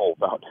article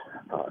about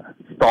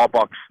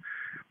Starbucks,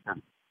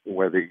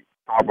 where the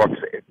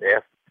Starbucks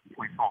asked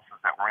police officers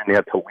that were in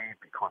there to leave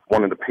because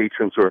one of the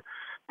patrons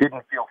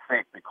didn't feel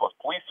safe because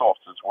police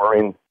officers were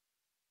in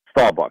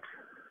Starbucks.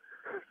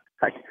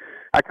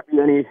 I could be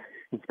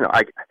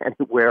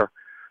anywhere.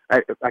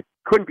 I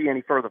couldn't be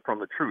any further from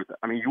the truth.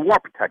 I mean, you are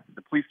protected.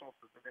 The police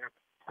officers are there to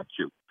protect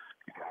you.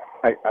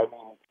 I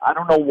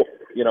don't know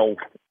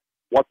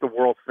what the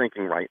world's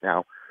thinking right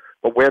now,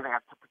 but we're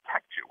there to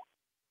protect you.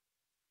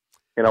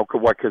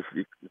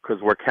 Because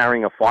we're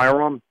carrying a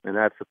firearm and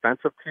that's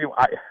offensive to you.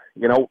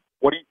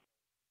 What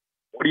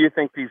do you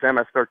think these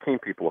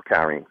MS-13 people are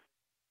carrying?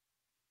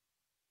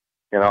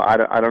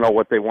 I don't know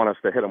what they want us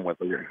to hit them with.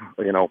 A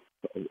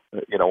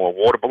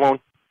water balloon.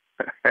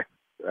 I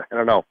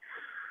don't know.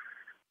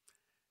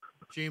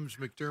 James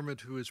McDermott,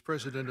 who is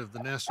president of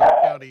the Nassau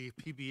County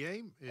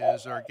PBA,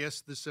 is our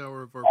guest this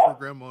hour of our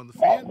program on The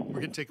Fan. We're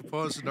going to take a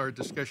pause in our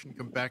discussion,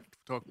 come back to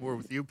talk more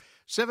with you.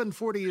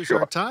 7:40 is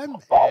our time,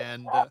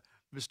 and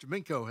Mr.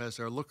 Minko has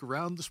our look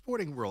around the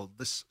sporting world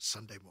this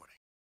Sunday morning.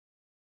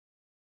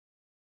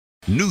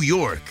 New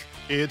York.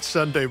 It's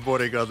Sunday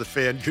morning on The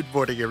Fan. Good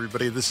morning,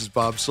 everybody. This is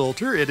Bob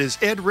Salter. It is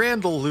Ed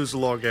Randall who's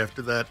along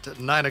after that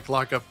 9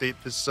 o'clock update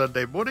this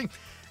Sunday morning.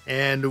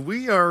 And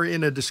we are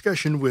in a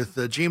discussion with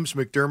James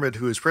McDermott,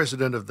 who is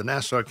president of the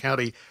Nassau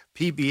County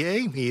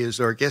PBA. He is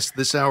our guest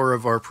this hour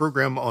of our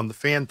program on The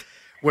Fan.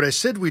 What I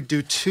said we'd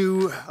do,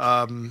 too,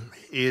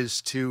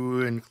 is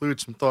to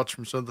include some thoughts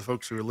from some of the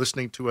folks who are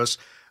listening to us.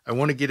 I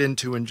want to get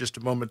into in just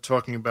a moment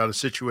talking about a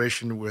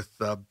situation with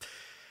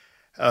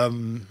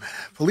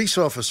police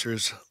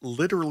officers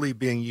literally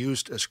being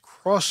used as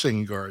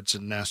crossing guards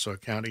in Nassau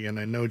County. And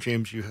I know,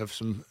 James, you have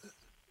some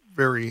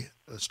very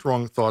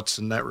strong thoughts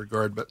in that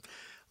regard, but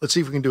let's see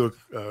if we can do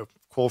a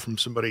call from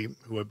somebody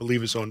who I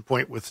believe is on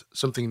point with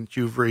something that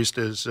you've raised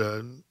as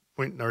a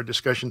point in our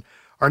discussion.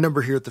 Our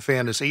number here at The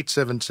Fan is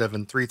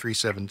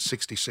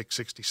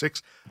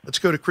 877-337-6666. Let's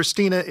go to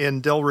Christina in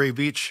Delray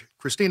Beach.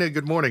 Christina,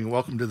 good morning.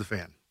 Welcome to The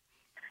Fan.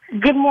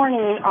 Good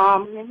morning.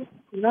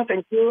 No,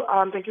 thank you.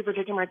 Thank you for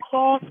taking my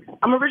call.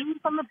 I'm originally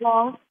from the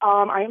Bronx.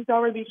 I am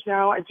Delray Beach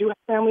now. I do have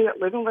family that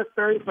live in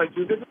Westbury, so I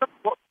do visit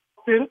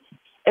often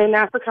in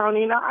Nassau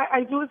County. Now,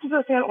 I do listen to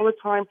the fan all the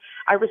time.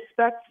 I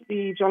respect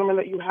the gentleman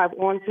that you have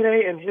on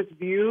today and his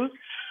views.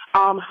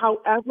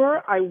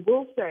 However, I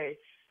will say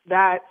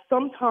that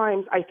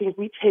sometimes I think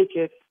we take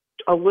it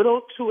a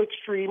little too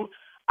extreme.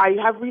 I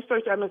have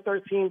researched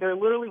MS-13. They're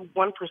literally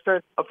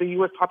 1% of the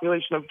U.S.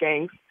 population of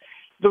gangs.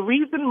 The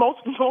reason most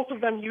of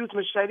them use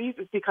machetes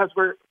is because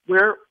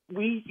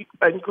we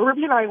in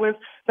Caribbean islands,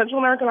 Central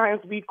American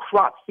islands, we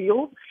crop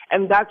fields,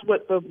 and that's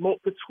what the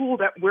tool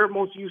that we're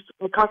most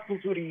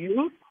accustomed to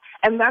use.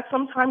 And that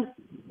sometimes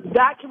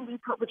that can be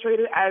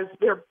perpetrated as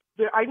they're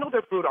I know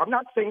they're brutal. I'm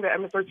not saying that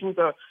MS-13 is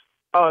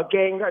a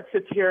gang that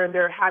sits here and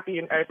they're happy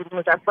and everything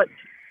like that, but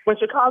when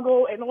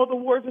Chicago and all the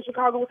wars in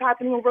Chicago was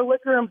happening over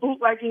liquor and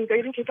bootlegging, they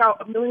didn't kick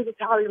out millions of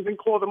Italians and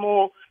call them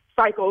all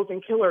psychos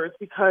and killers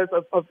because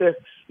of this.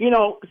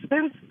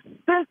 Since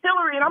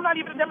Hillary, and I'm not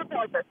even a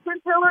Democrat, but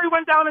since Hillary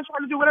went down and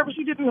tried to do whatever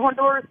she did in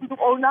Honduras in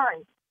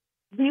 2009,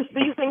 these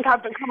things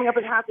have been coming up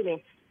and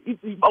happening.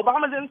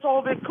 Obama didn't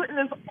solve it. Clinton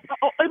didn't.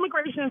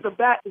 Immigration is a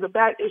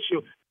bad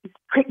issue.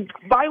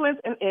 Violence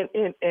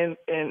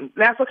in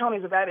Nassau County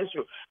is a bad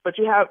issue. But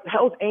you have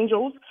Hell's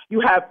Angels.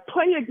 You have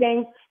plenty of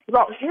gangs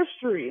throughout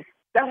history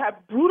that have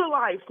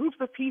brutalized groups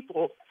of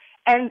people.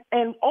 And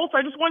also,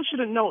 I just want you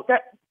to know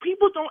that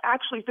people don't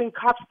actually think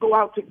cops go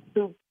out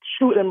to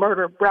shoot and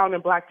murder brown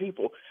and black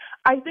people.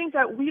 I think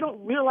that we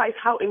don't realize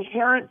how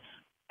inherent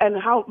and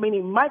how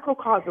many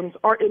microcosms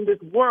are in this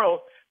world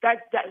that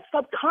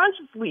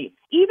subconsciously,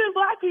 even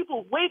black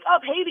people wake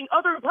up hating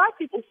other black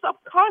people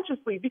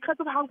subconsciously because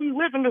of how we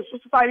live in this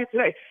society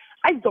today.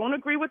 I don't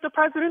agree with the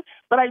president,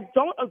 but I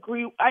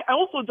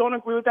also don't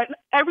agree with that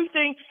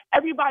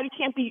everybody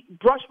can't be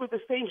brushed with the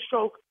same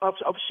stroke of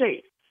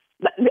shade.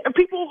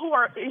 People who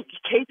are in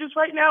cages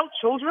right now,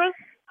 children,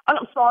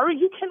 I'm sorry,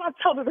 you cannot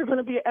tell that they're going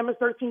to be an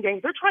MS-13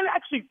 gang. They're trying to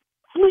actually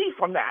flee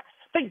from that.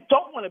 They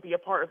don't want to be a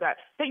part of that.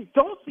 They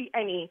don't see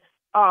any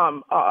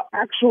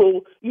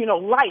actual,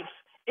 life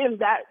in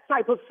that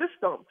type of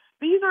system.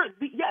 These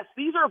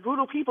are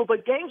brutal people,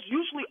 but gangs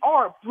usually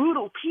are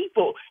brutal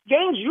people.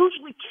 Gangs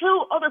usually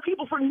kill other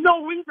people for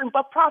no reason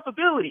but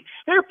profitability.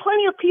 There are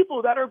plenty of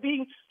people that are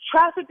being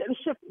trafficked and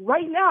shipped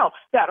right now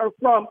that are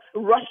from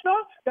Russia,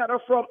 that are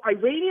from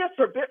Irania,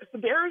 Serbia,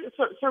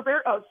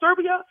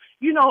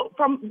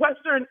 from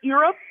Western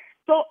Europe.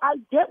 So I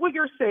get what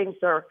you're saying,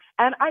 sir,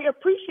 and I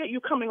appreciate you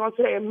coming on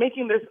today and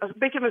making this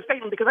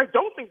statement, because I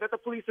don't think that the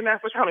police in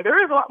Nassau County, there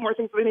is a lot more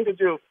things they need to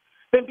do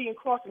than being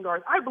crossing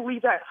guards. I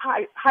believe that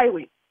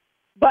highly.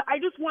 But I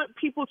just want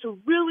people to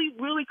really,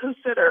 really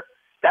consider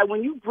that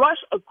when you brush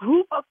a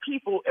group of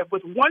people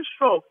with one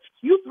stroke,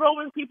 you throw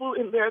in people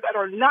in there that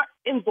are not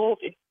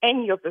involved in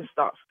any of this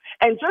stuff.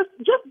 And just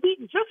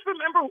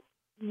remember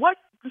what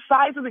the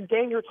size of the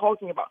gang you're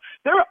talking about.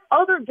 There are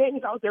other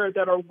gangs out there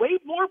that are way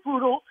more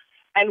brutal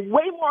and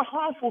way more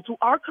harmful to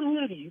our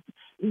communities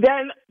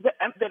than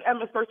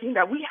MS-13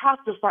 that we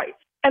have to fight.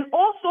 And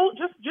also,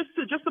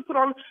 just to put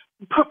on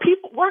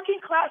people, working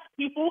class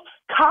people,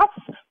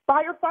 cops,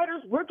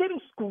 firefighters, we're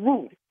getting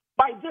screwed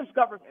by this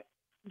government.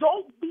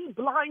 Don't be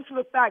blind to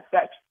the fact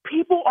that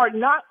people are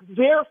not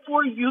there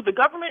for you. The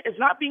government is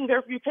not being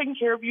there for you, taking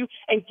care of you,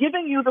 and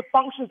giving you the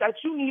functions that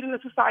you need in the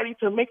society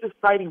to make the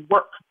society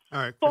work. All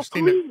right, so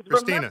Christina,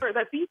 remember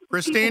that these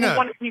people who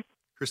want to be...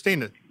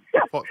 Christina,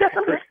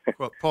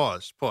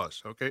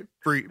 pause, okay?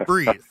 Breathe.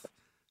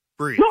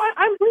 No,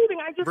 I'm breathing.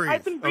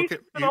 I've been breathing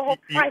for the whole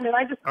time, and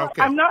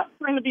I'm not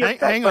trying to be upset.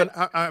 Hang on,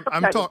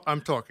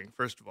 I'm talking,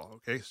 first of all,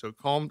 okay? So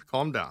calm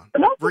down.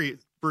 No, breathe.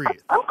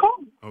 I'm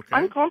calm. Okay.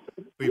 I'm calm.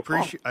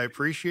 I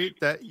appreciate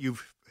that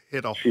you've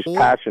hit a She's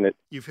passionate.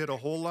 You've hit a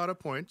whole lot of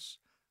points.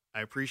 I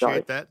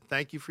appreciate that.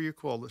 Thank you for your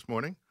call this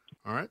morning.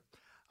 All right.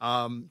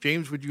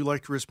 James, would you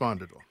like to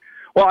respond at all?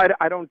 Well,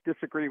 I don't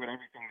disagree with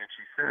everything that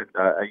she said.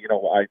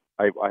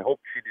 I hope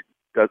she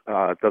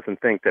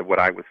doesn't think that what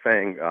I was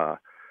saying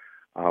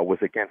was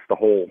against the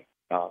whole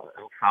El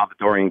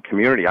Salvadorian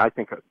community. I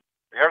think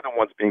they're the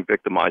ones being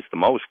victimized the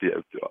most.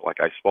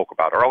 Like I spoke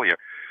about earlier,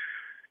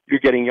 you're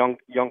getting young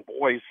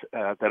boys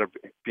that are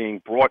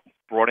being brought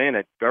in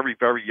at very,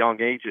 very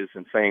young ages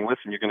and saying,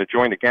 "Listen, you're going to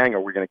join the gang, or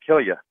we're going to kill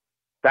you."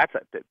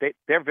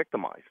 They're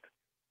victimized,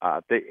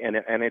 and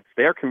it's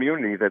their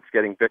community that's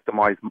getting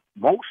victimized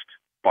most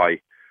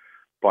by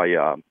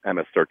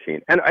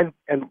MS-13. And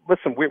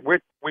listen,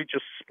 we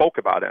just spoke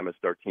about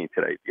MS-13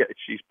 today. Yeah,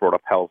 she's brought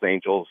up Hell's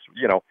Angels.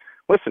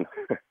 Listen,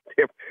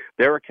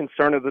 they're a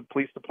concern of the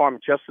police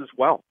department just as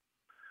well.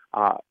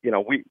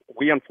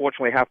 We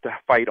unfortunately have to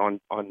fight on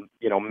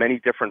many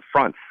different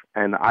fronts,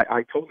 and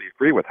I totally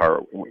agree with her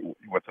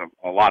with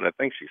a lot of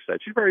things she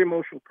said. She's a very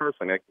emotional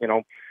person,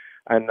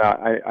 and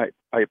I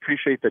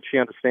appreciate that she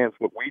understands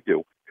what we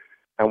do,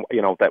 and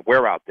that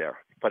we're out there.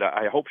 But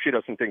I hope she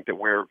doesn't think that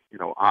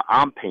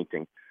I'm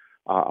painting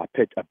a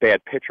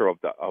bad picture of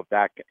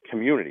that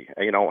community.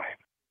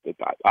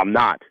 I'm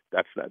not.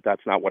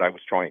 That's not what I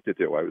was trying to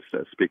do. I was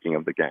speaking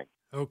of the gang.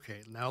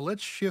 Okay, now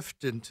let's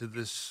shift into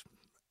this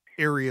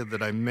area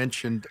that I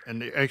mentioned,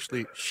 and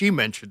actually she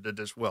mentioned it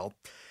as well.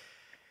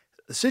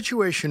 The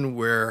situation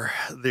where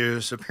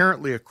there's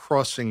apparently a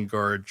crossing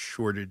guard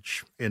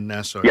shortage in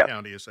Nassau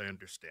County, as I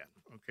understand.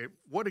 Okay,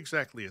 what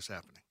exactly is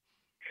happening?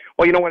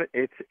 Well, you know what?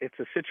 It's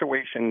a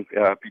situation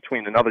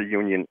between another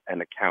union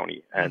and the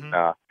county, and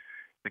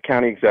the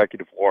county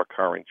executive, Laura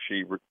Curran,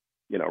 she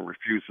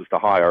refuses to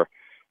hire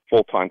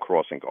full-time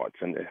crossing guards,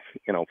 and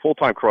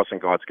full-time crossing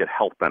guards get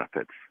health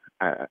benefits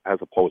as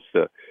opposed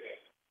to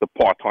the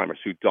part-timers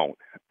who don't.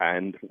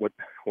 And what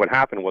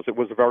happened was it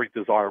was a very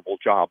desirable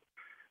job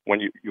when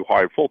you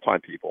hired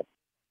full-time people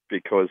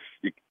because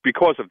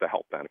of the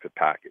health benefit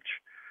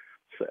package.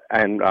 So,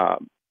 and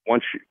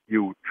once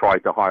you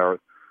tried to hire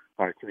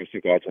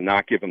crossing guards and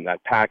not give them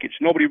that package,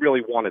 nobody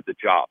really wanted the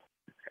job.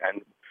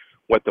 And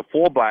what the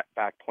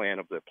fallback plan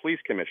of the police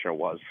commissioner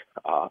was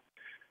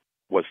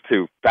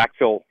to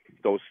backfill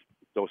those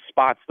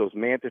spots, those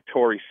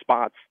mandatory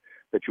spots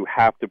that you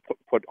have to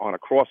put on a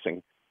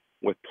crossing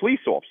with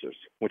police officers,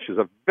 which is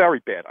a very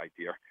bad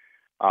idea.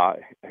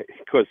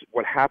 Because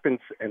what happens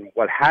and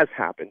what has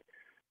happened,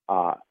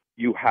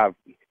 we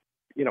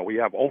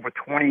have over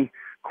 20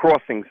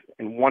 crossings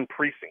in one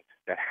precinct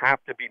that have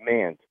to be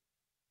manned,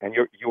 and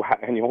you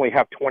only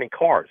have 20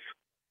 cars,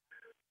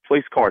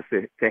 police cars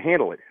to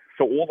handle it.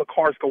 So all the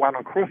cars go out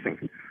on crossings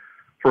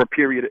for a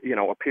period of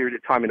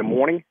time in the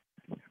morning,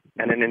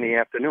 and then in the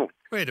afternoon.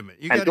 Wait a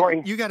minute,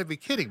 you got to be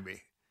kidding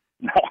me.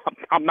 No,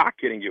 I'm not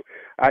kidding you.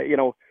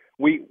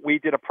 We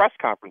did a press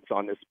conference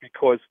on this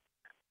because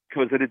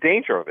of the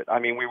danger of it. I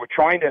mean, we were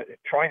trying to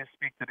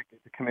speak to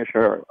the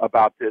commissioner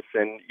about this,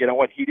 and you know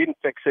what? He didn't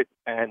fix it.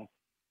 And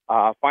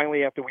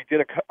finally, after we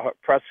did a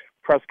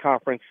press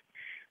conference,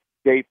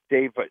 they've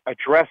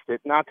addressed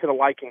it, not to the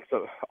likings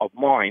of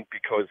mine,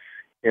 because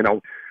in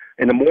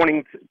the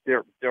mornings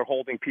they're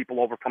holding people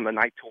over from the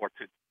night tour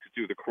to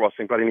do the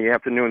crossing, but in the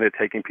afternoon they're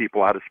taking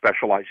people out of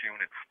specialized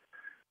units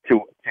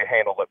to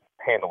handle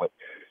it.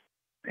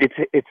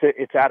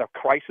 It's at a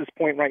crisis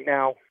point right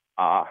now.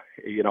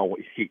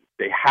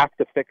 They have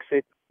to fix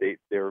it.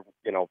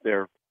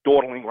 They're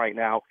dawdling right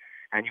now,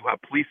 and you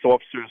have police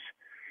officers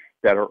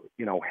that are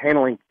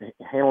handling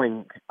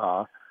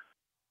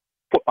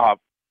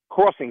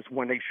crossings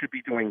when they should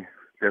be doing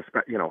their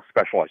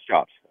specialized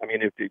jobs. I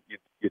mean, if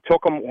you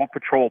took them on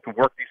patrol to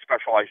work these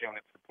specialized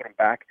units to put them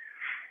back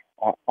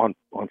on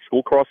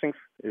school crossings,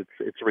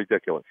 it's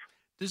ridiculous.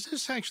 Does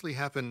this actually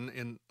happen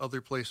in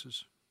other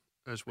places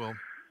as well,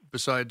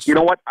 besides? You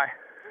know what?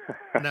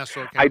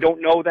 Nassau County? I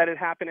don't know that it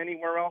happened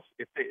anywhere else.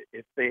 If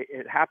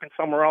it happened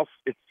somewhere else,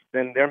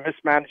 then they're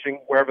mismanaging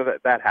wherever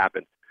that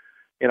happened.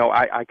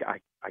 I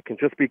can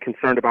just be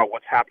concerned about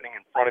what's happening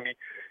in front of me.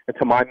 And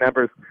to my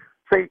members,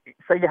 say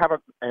you have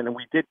and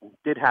we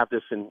did have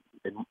this in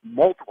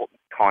multiple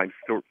times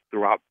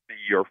throughout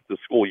the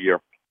school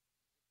year,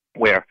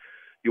 where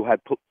you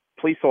had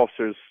police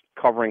officers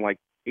covering like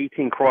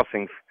 18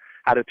 crossings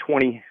out of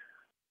 20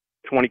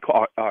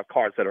 cars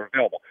that are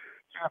available.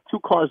 So you have 2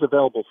 cars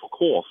available for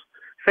calls.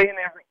 Say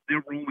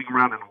they're rolling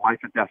around in a life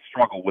or death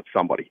struggle with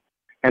somebody,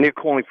 and they're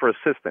calling for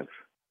assistance.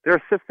 Their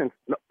assistance,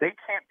 these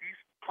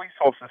police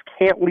officers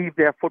can't leave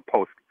their foot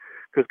post,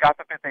 because God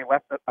forbid they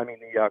left the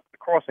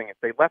crossing. If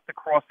they left the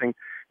crossing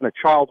and a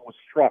child was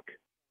struck,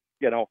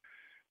 they're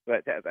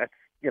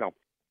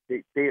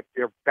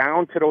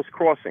bound to those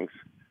crossings.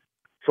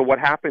 So what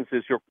happens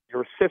is your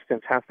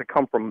assistance has to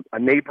come from a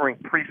neighboring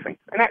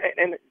precinct,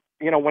 and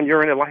when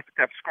you're in a life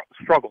or death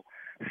struggle,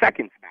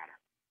 seconds matter.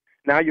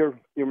 Now you're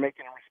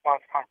making a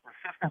response time for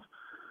assistance,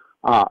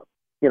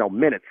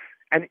 minutes,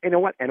 and you know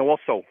what? And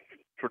also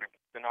for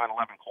the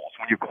 9/11 calls,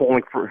 when you're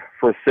calling for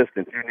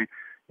assistance,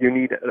 you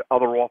need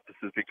other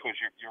officers because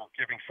you're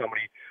giving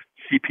somebody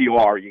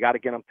CPR. You got to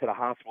get them to the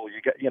hospital.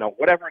 You get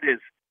whatever it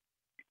is,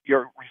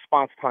 your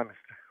response time is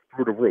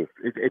through the roof.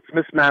 It's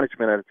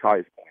mismanagement at its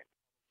highest point.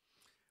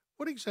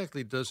 What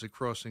exactly does a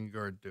crossing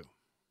guard do?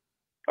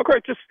 Okay,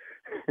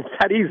 it's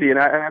that easy, and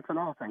that's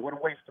another thing. What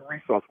a waste of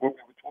resource. What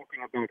we were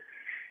talking about.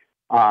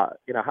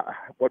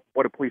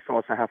 What a police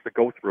officer has to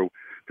go through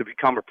to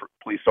become a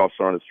police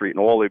officer on the street, and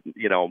all the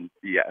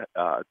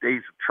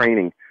days of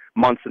training,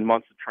 months and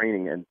months of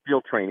training and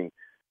field training,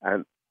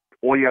 and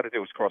all you got to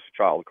do is cross a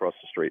child across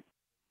the street.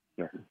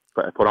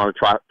 Put on a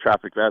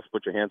traffic vest,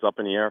 put your hands up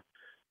in the air,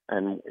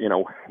 and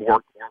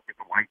work with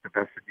the light the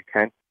best that you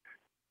can.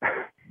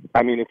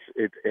 I mean,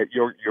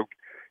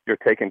 you're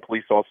taking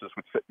police officers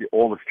with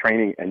all this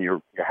training, and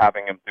you're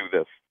having them do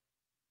this.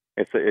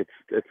 It's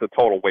a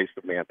total waste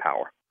of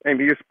manpower. I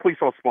mean, police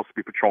are supposed to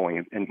be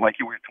patrolling, and like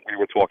we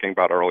were talking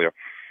about earlier,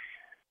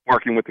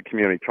 working with the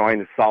community, trying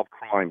to solve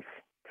crimes,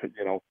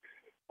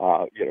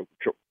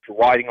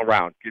 riding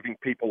around, giving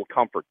people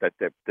comfort that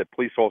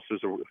police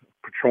officers are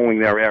patrolling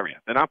their area.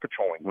 They're not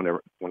patrolling when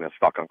they're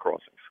stuck on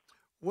crossings.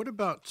 What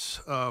about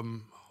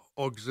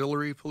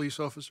auxiliary police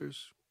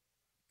officers?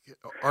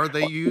 Are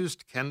they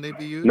used? Can they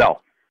be used?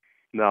 No.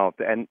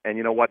 And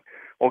you know what?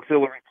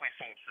 Auxiliary police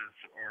officers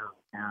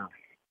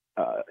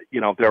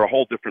are, they're a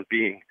whole different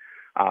being.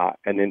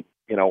 And then,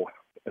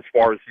 as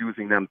far as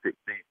using them,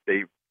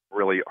 they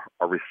really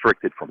are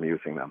restricted from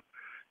using them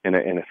in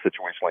a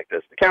situation like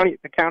this.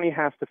 The county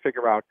has to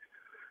figure out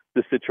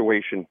the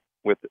situation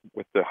with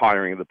the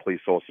hiring of the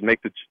police officers,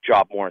 make the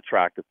job more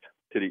attractive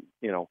to the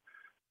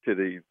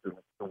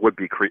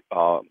would-be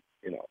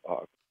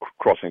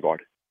crossing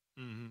guard.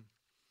 Mm-hmm.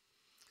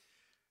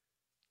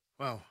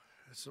 Wow,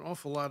 it's an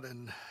awful lot,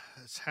 and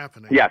it's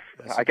happening. Yes,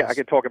 I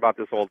could talk about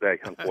this all day,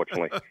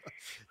 unfortunately.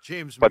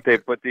 James, but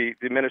the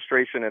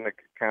administration and the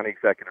county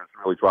executives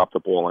really dropped the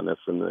ball on this,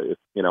 and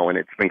it's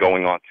been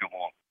going on too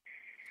long.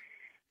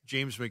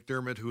 James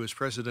McDermott, who is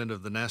president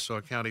of the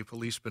Nassau County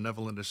Police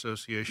Benevolent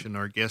Association,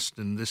 our guest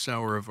in this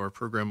hour of our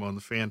program on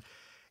The Fan.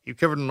 You've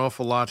covered an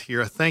awful lot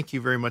here. Thank you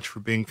very much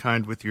for being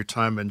kind with your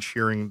time and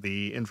sharing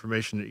the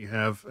information that you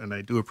have, and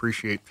I do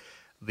appreciate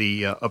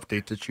the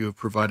update that you have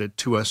provided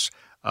to us.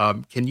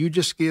 Can you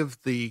just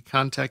give the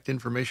contact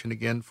information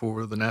again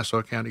for the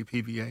Nassau County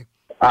PBA?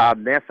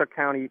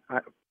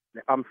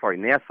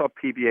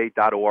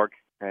 NassauPBA.org,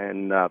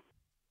 and our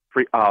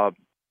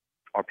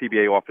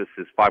PBA office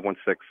is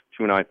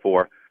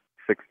 516-294-6230.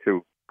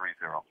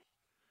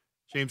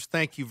 James,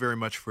 thank you very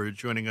much for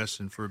joining us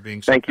and for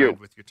being so kind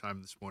with your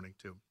time this morning,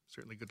 too.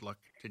 Certainly good luck.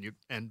 Continue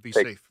and be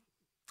safe.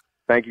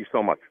 Thank you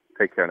so much.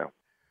 Take care now.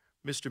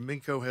 Mr.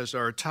 Minko has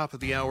our top of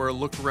the hour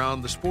look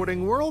around the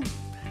sporting world.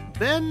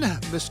 Then,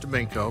 Mr.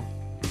 Minko.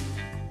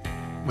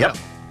 Yep.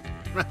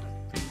 Well,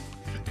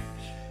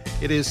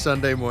 it is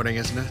Sunday morning,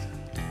 isn't it?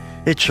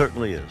 It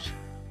certainly is.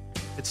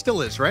 It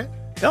still is, right?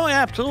 Oh,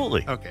 yeah,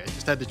 absolutely. Okay, I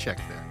just had to check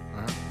there.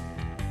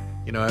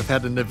 I've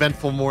had an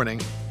eventful morning.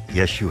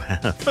 Yes, you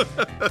have.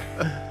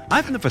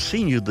 I've never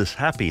seen you this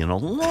happy in a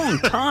long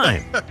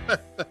time.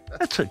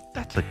 That's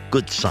a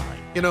good sign.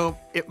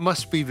 It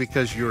must be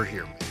because you're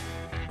here.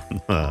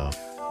 Oh.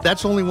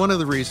 That's only one of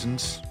the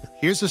reasons.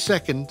 Here's a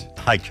second.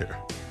 High chair.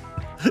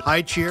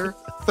 High chair.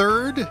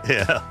 Third.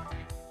 Yeah.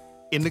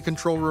 In the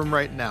control room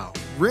right now.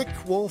 Rick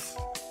Wolf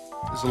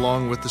is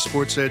along with the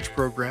Sports Edge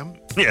program.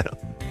 Yeah.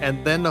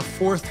 And then a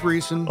fourth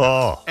reason,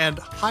 and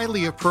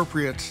highly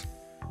appropriate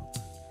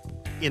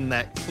in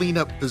that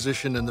cleanup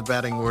position in the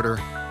batting order,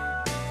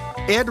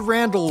 Ed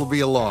Randall will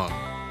be along,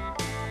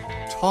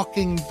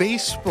 talking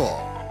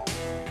baseball.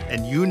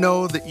 And you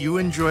know that you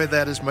enjoy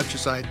that as much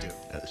as I do.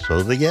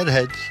 So the Ed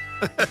heads.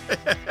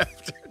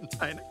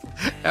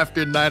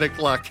 After 9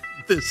 o'clock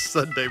this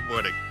Sunday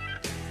morning.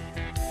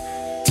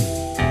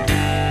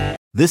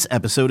 This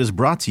episode is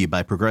brought to you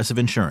by Progressive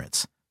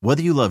Insurance.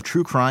 Whether you love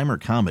true crime or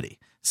comedy,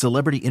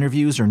 celebrity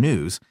interviews or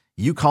news,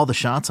 you call the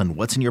shots on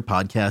what's in your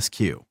podcast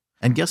queue.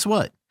 And guess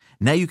what?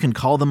 Now you can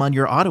call them on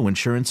your auto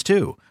insurance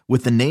too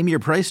with the Name Your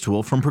Price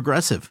tool from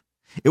Progressive.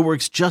 It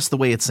works just the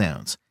way it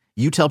sounds.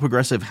 You tell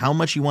Progressive how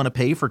much you want to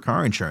pay for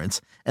car insurance,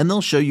 and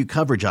they'll show you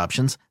coverage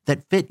options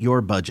that fit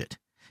your budget.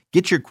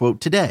 Get your quote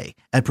today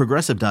at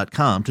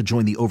Progressive.com to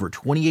join the over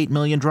 28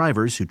 million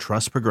drivers who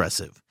trust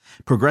Progressive.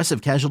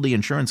 Progressive Casualty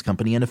Insurance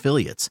Company and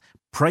Affiliates.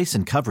 Price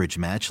and coverage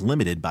match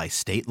limited by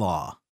state law.